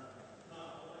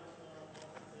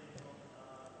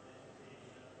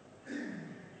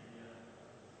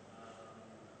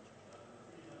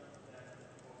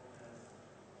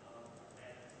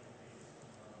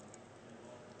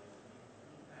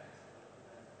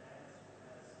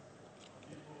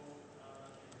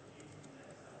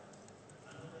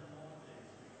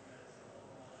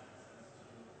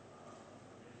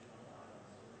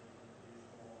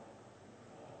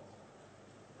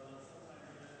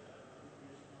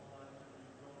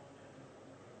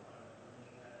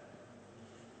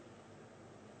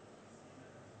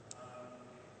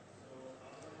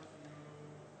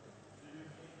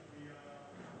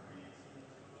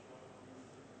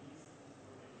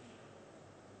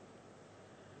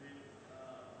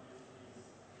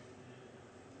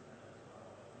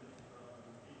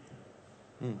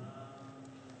 Mm.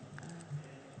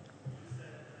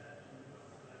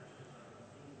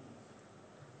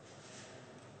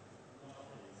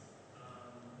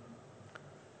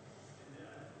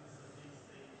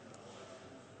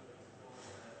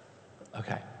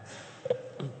 Okay.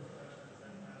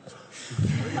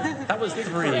 That was 3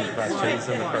 questions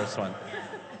in the first one.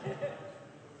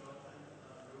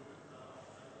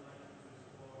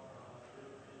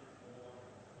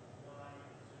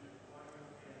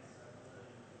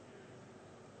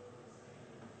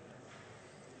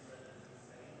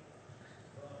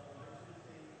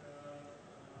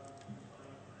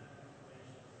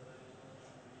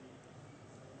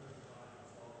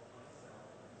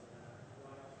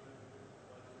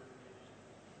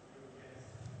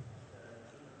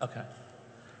 Okay.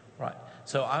 Right.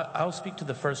 So I'll speak to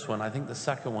the first one. I think the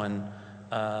second one,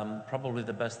 probably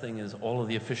the best thing is all of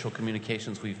the official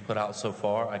communications we've put out so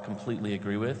far, I completely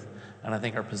agree with. And I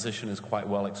think our position is quite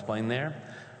well explained there.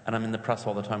 And I'm in the press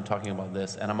all the time talking about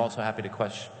this. And I'm also happy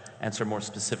to answer more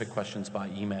specific questions by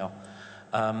email.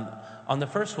 On the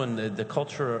first one, the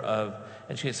culture of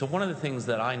education. So one of the things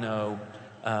that I know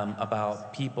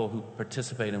about people who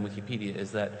participate in Wikipedia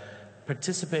is that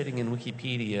participating in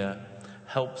Wikipedia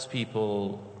helps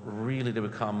people really to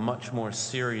become much more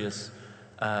serious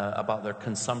about their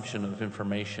consumption of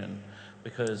information,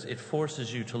 because it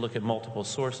forces you to look at multiple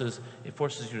sources. It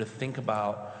forces you to think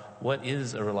about what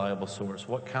is a reliable source,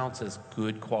 what counts as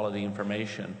good quality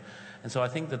information. And so I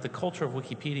think that the culture of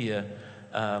Wikipedia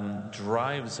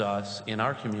drives us in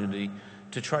our community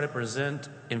to try to present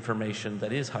information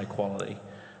that is high quality.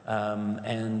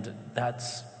 And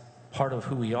that's part of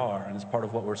who we are, and it's part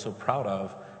of what we're so proud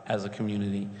of as a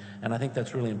community, and I think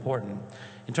that's really important.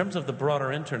 In terms of the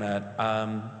broader internet,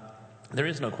 there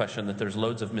is no question that there's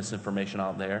loads of misinformation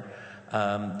out there.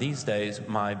 These days,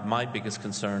 my biggest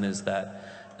concern is that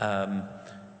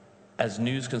as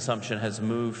news consumption has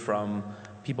moved from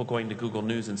people going to Google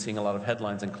News and seeing a lot of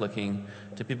headlines and clicking,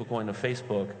 to people going to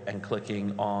Facebook and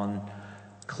clicking on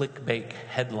clickbait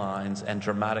headlines and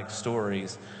dramatic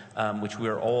stories, which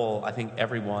we're all, I think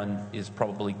everyone is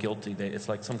probably guilty. It's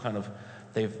like some kind of,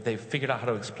 they've figured out how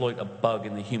to exploit a bug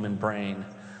in the human brain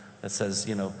that says,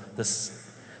 you know,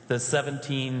 the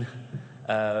 17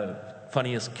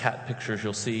 funniest cat pictures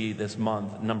you'll see this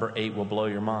month, number 8 will blow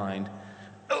your mind.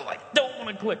 Oh, I don't want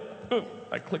to click. Oh,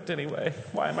 I clicked anyway.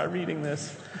 Why am I reading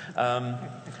this? I'm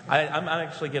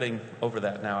actually getting over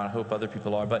that now. I hope other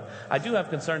people are. But I do have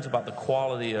concerns about the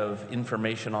quality of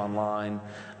information online.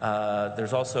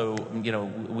 There's also, you know,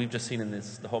 we've just seen in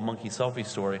the whole monkey selfie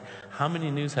story, how many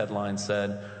news headlines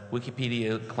said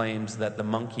Wikipedia claims that the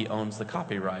monkey owns the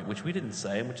copyright, which we didn't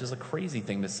say, which is a crazy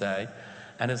thing to say,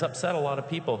 and has upset a lot of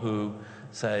people who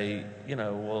say, you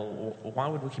know, well, why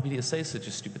would Wikipedia say such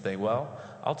a stupid thing? Well,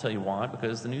 I'll tell you why,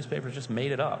 because the newspapers just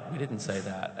made it up. We didn't say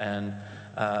that. And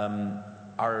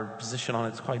our position on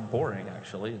it's quite boring,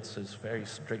 actually. It's very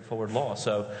straightforward law.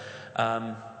 So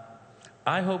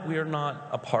I hope we are not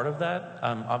a part of that.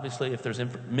 Obviously, if there's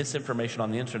misinformation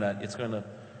on the internet, it's going to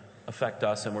affect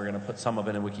us, and we're going to put some of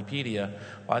it in Wikipedia.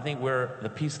 Well, I think we're the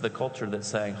piece of the culture that's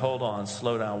saying, hold on,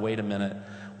 slow down, wait a minute.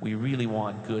 We really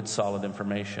want good, solid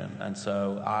information. And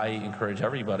so I encourage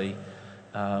everybody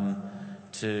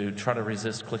to try to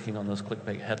resist clicking on those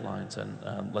clickbait headlines, and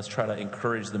let's try to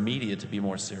encourage the media to be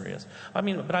more serious. I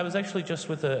mean, but I was actually just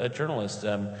with a journalist,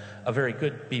 a very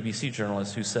good BBC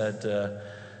journalist, who said,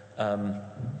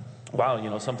 wow,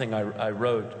 you know, something I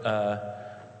wrote,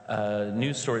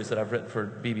 news stories that I've written for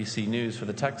BBC News for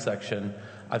the tech section,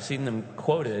 I've seen them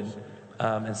quoted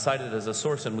and cited as a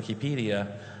source in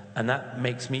Wikipedia, and that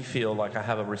makes me feel like I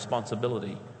have a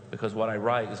responsibility, because what I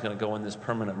write is going to go in this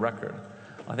permanent record.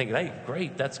 I think, hey,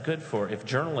 great, that's good for if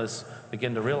journalists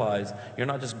begin to realize you're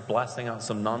not just blasting out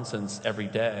some nonsense every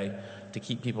day to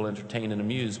keep people entertained and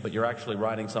amused, but you're actually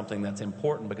writing something that's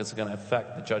important because it's going to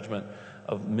affect the judgment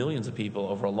of millions of people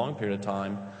over a long period of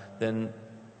time, then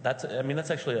that's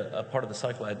actually a part of the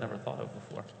cycle I had never thought of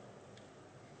before.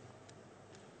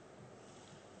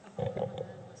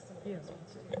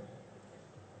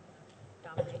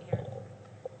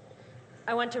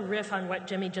 I want to riff on what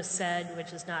Jimmy just said,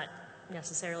 which is not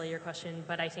necessarily your question,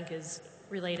 but I think is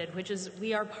related, which is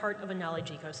we are part of a knowledge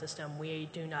ecosystem. We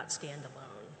do not stand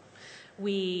alone.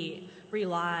 We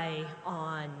rely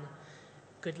on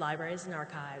good libraries and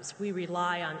archives. We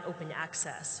rely on open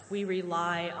access. We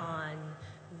rely on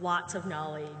lots of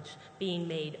knowledge being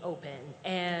made open.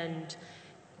 And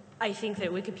I think that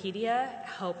Wikipedia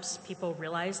helps people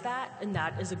realize that, and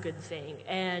that is a good thing.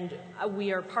 And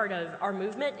we are part of, our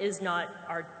movement is not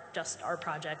just our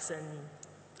projects and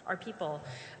our people.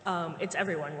 It's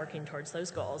everyone working towards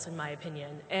those goals, in my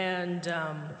opinion. And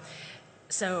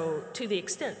so to the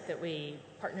extent that we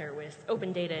partner with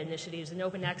open data initiatives and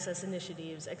open access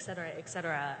initiatives, et cetera,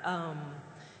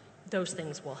 those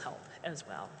things will help as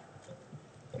well.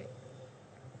 Great.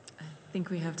 I think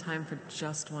we have time for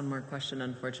just one more question,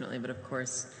 unfortunately, but of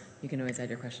course, you can always add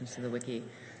your questions to the wiki.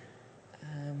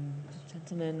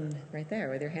 Gentleman right there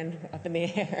with your hand up in the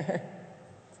air.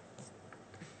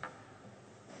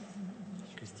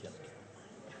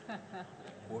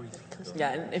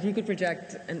 Yeah, and if you could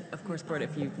project, and of course, board,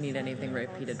 if you need anything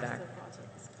repeated back.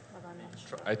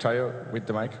 I try with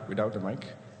the mic, without the mic.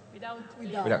 Without.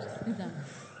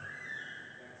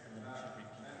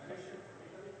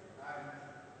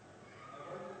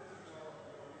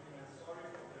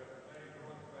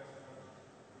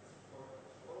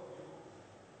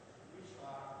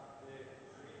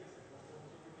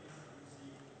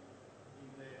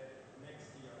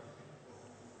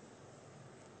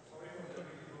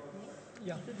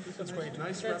 Yeah, that's great.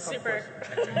 Nice That's wrap-up super.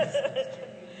 question.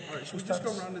 All right, should we just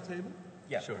go around the table?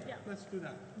 Yeah, sure. Yeah. Let's do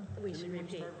that. We should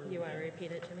repeat. You want to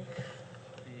repeat it to me?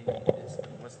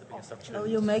 What's the biggest Oh,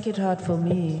 opportunity? you make it hard for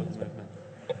me.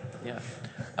 Yeah.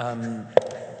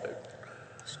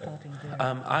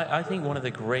 I think one of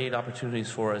the great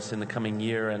opportunities for us in the coming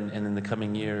year and in the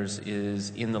coming years is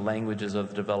in the languages of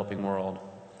the developing world.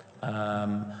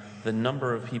 The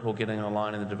number of people getting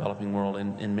online in the developing world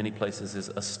in many places is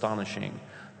astonishing.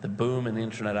 The boom in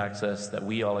internet access that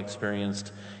we all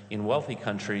experienced in wealthy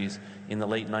countries in the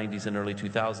late 90s and early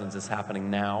 2000s is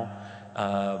happening now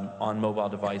on mobile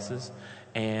devices.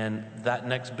 And that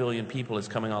next billion people is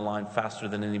coming online faster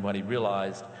than anybody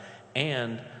realized.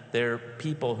 And they're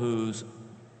people who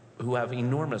have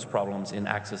enormous problems in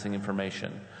accessing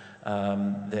information.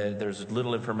 There's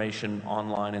little information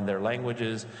online in their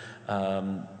languages.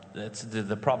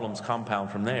 The problems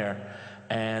compound from there.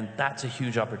 And that's a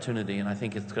huge opportunity, and I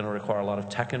think it's going to require a lot of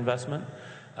tech investment.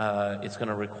 It's going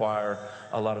to require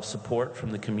a lot of support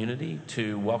from the community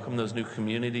to welcome those new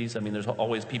communities. I mean, there's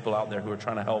always people out there who are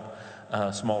trying to help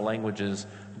small languages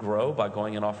grow by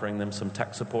going and offering them some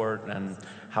tech support and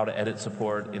how to edit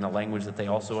support in a language that they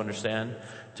also understand.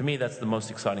 To me, that's the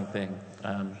most exciting thing,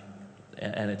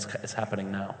 and it's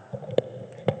happening now.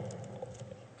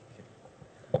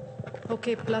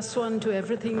 Okay, +1 to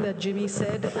everything that Jimmy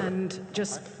said, and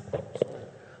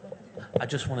I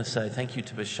just want to say thank you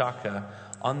to Bishaka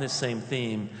on this same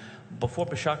theme. Before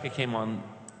Bishaka came on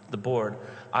the board,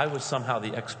 I was somehow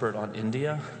the expert on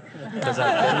India because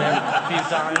I've been there a few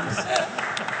times.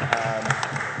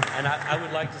 And I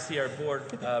would like to see our board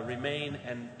remain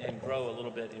and grow a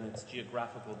little bit in its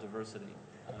geographical diversity.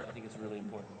 I think it's really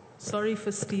important. Sorry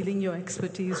for stealing your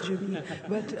expertise, Jimmy.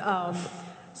 But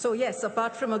so yes,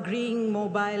 apart from agreeing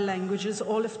mobile languages,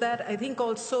 all of that, I think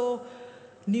also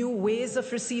new ways of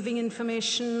receiving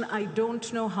information. I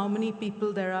don't know how many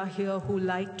people there are here who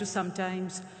like to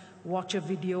sometimes watch a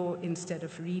video instead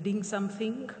of reading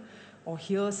something or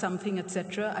hear something,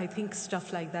 etc. I think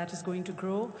stuff like that is going to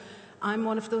grow. I'm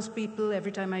one of those people,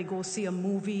 every time I go see a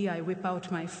movie, I whip out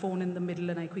my phone in the middle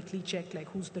and I quickly check, like,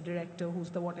 who's the director, who's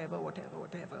the whatever.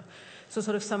 So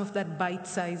sort of some of that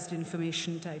bite-sized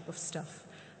information type of stuff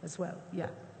as well, yeah.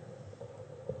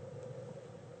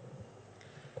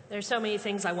 There's so many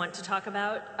things I want to talk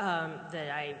about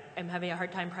that I am having a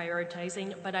hard time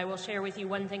prioritizing, but I will share with you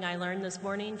one thing I learned this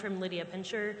morning from Lydia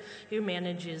Pincher, who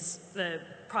manages the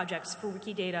projects for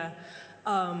Wikidata,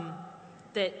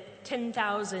 that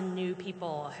 10,000 new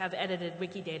people have edited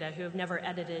Wikidata who have never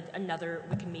edited another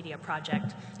Wikimedia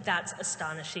project. That's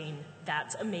astonishing,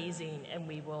 that's amazing, and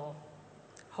we will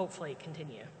hopefully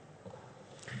continue.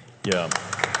 Yeah.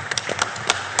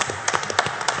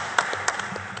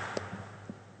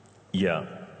 Yeah,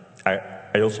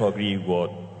 I also agree with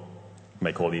what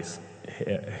my colleagues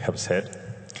have said.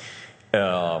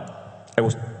 I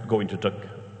was going to talk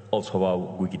also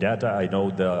about Wikidata. I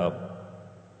know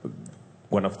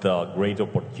one of the great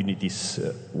opportunities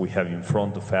we have in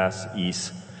front of us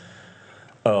is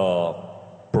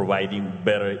providing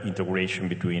better integration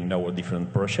between our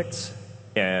different projects.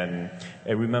 And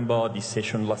I remember this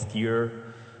session last year,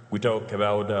 we talked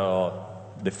about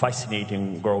the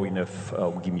fascinating growing of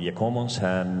Wikimedia Commons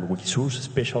and Wikisource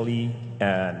especially,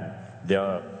 and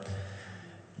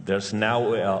there's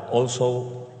now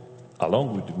also,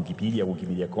 along with Wikipedia,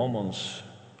 Wikimedia Commons,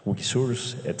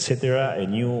 Wikisource, etc., a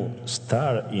new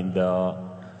star in the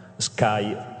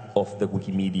sky of the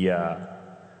Wikimedia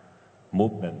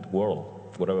movement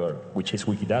world, whatever, which is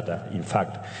Wikidata, in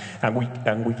fact.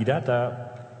 And Wikidata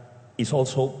is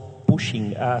also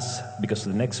pushing us, because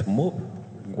the next move,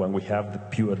 when we have the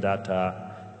pure data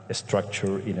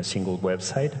structure in a single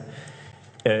website.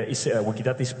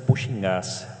 Wikidata is pushing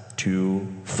us to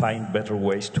find better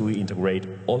ways to integrate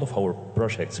all of our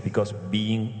projects, because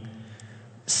being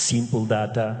simple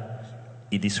data,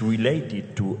 it is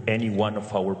related to any one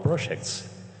of our projects.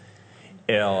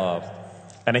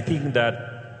 And I think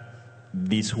that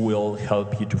this will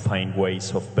help you to find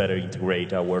ways of better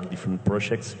integrate our different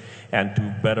projects and to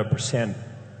better present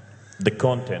the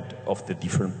content of the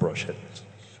different projects.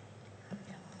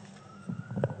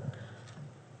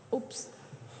 Oops.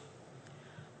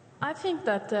 I think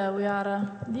that we are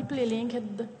deeply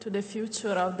linked to the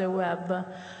future of the web.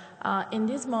 In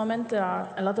this moment, there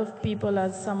are a lot of people,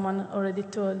 as someone already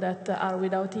told, that are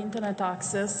without internet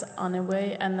access on a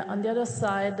way, and on the other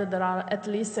side, there are at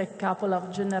least a couple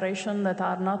of generations that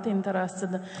are not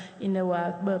interested in the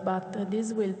web, but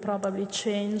this will probably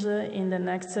change in the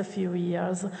next few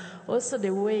years. Also,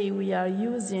 the way we are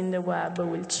using the web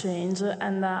will change,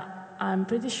 and I'm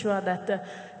pretty sure that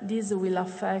this will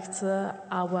affect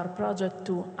our project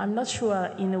too. I'm not sure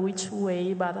in which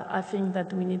way, but I think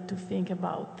that we need to think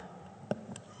about.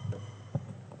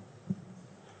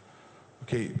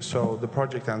 Okay, so the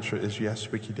project answer is yes,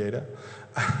 Wikidata.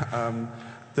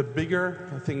 The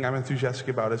bigger thing I'm enthusiastic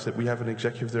about is that we have an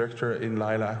executive director in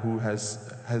Laila who has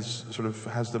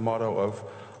the motto of,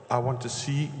 I want to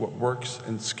see what works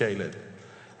and scale it.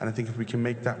 And I think if we can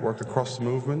make that work across the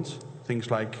movement, things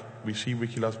like we see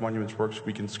Wikilove's Monuments works,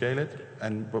 we can scale it,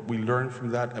 but we learn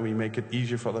from that and we make it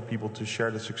easier for other people to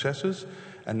share the successes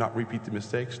and not repeat the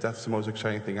mistakes. That's the most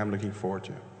exciting thing I'm looking forward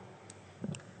to.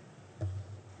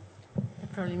 The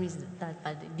problem is that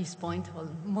at this point, well,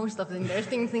 most of the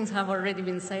interesting things have already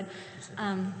been said.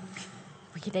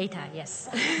 Wikidata, yes.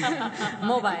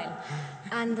 Mobile.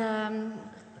 And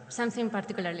something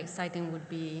particularly exciting would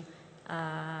be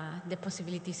the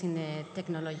possibilities in the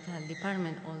technological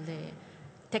department, all the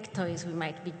tech toys we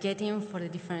might be getting for the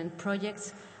different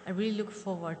projects. I really look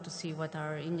forward to see what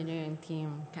our engineering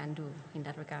team can do in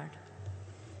that regard.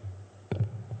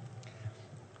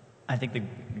 I think the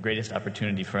greatest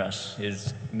opportunity for us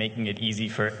is making it easy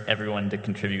for everyone to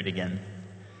contribute again.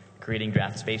 Creating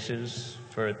draft spaces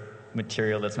for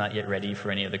material that's not yet ready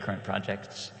for any of the current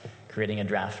projects. Creating a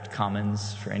draft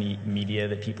commons for any media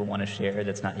that people want to share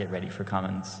that's not yet ready for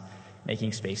commons.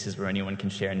 Making spaces where anyone can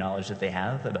share knowledge that they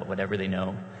have about whatever they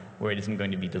know, where it isn't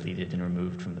going to be deleted and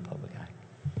removed from the public eye.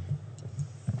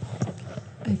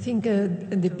 I think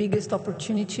the biggest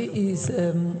opportunity is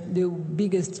the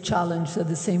biggest challenge at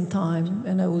the same time,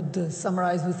 and I would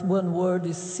summarize with one word,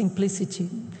 is simplicity.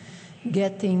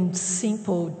 Getting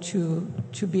simple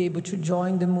to be able to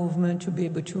join the movement, to be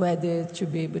able to edit, to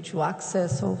be able to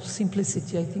access. So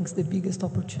simplicity, I think, is the biggest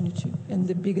opportunity and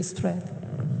the biggest threat.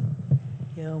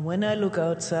 Yeah, when I look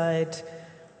outside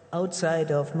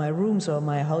of my rooms or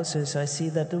my houses, I see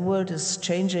that the world is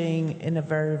changing in a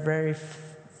very, very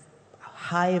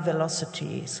high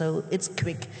velocity. So it's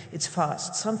quick, it's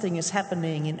fast. Something is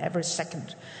happening in every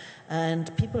second.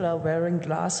 And people are wearing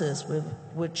glasses,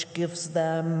 which gives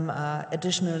them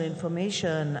additional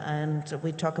information. And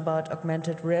we talk about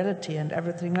augmented reality and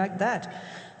everything like that.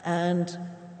 And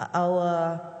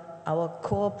our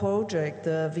core project,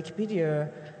 the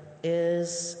Wikipedia,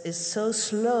 is so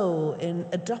slow in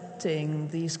adopting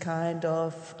these kind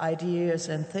of ideas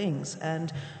and things.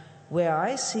 And where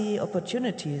I see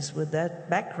opportunities with that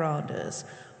background is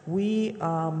we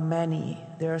are many.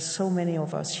 There are so many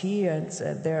of us here, and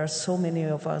there are so many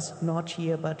of us not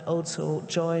here, but also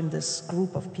join this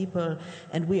group of people,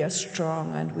 and we are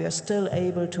strong, and we are still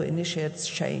able to initiate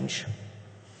change.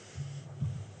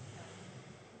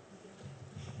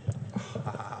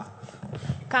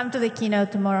 Come to the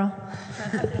keynote tomorrow.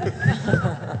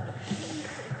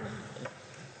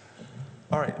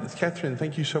 All right, Catherine,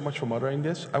 thank you so much for moderating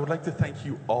this. I would like to thank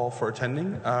you all for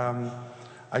attending.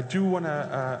 I do want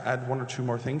to add one or two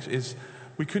more things.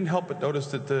 We couldn't help but notice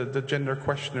that the gender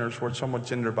questionnaires were somewhat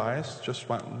gender biased. Just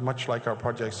much like our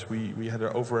projects, we had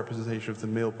an overrepresentation of the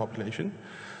male population.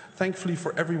 Thankfully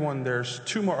for everyone, there's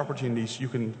two more opportunities. You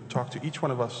can talk to each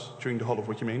one of us during the whole of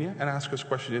Wikimania and ask us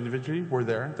questions individually. We're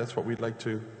there. That's what we'd like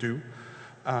to do.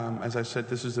 As I said,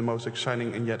 this is the most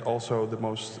exciting and yet also the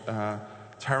most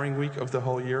tiring week of the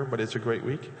whole year, but it's a great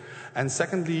week. And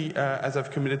secondly, as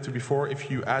I've committed to before,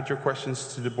 if you add your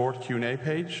questions to the board Q&A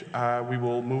page, we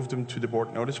will move them to the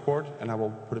board notice board, and I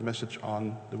will put a message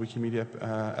on the Wikimedia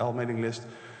L mailing list,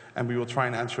 and we will try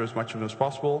and answer as much of them as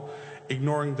possible,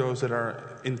 ignoring those that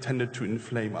are intended to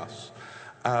inflame us.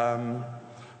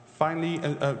 Finally,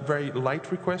 a very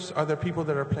light request. Are there people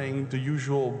that are playing the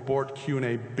usual board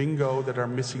Q&A bingo that are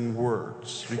missing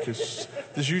words? Because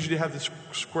this usually have this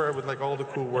square with like all the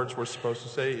cool words we're supposed to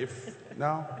say. If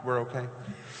no, we're okay.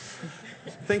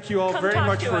 Thank you all very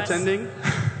much for attending.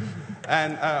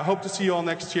 And hope to see you all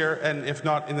next year. And if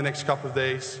not, in the next couple of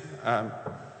days.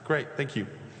 Great, thank you.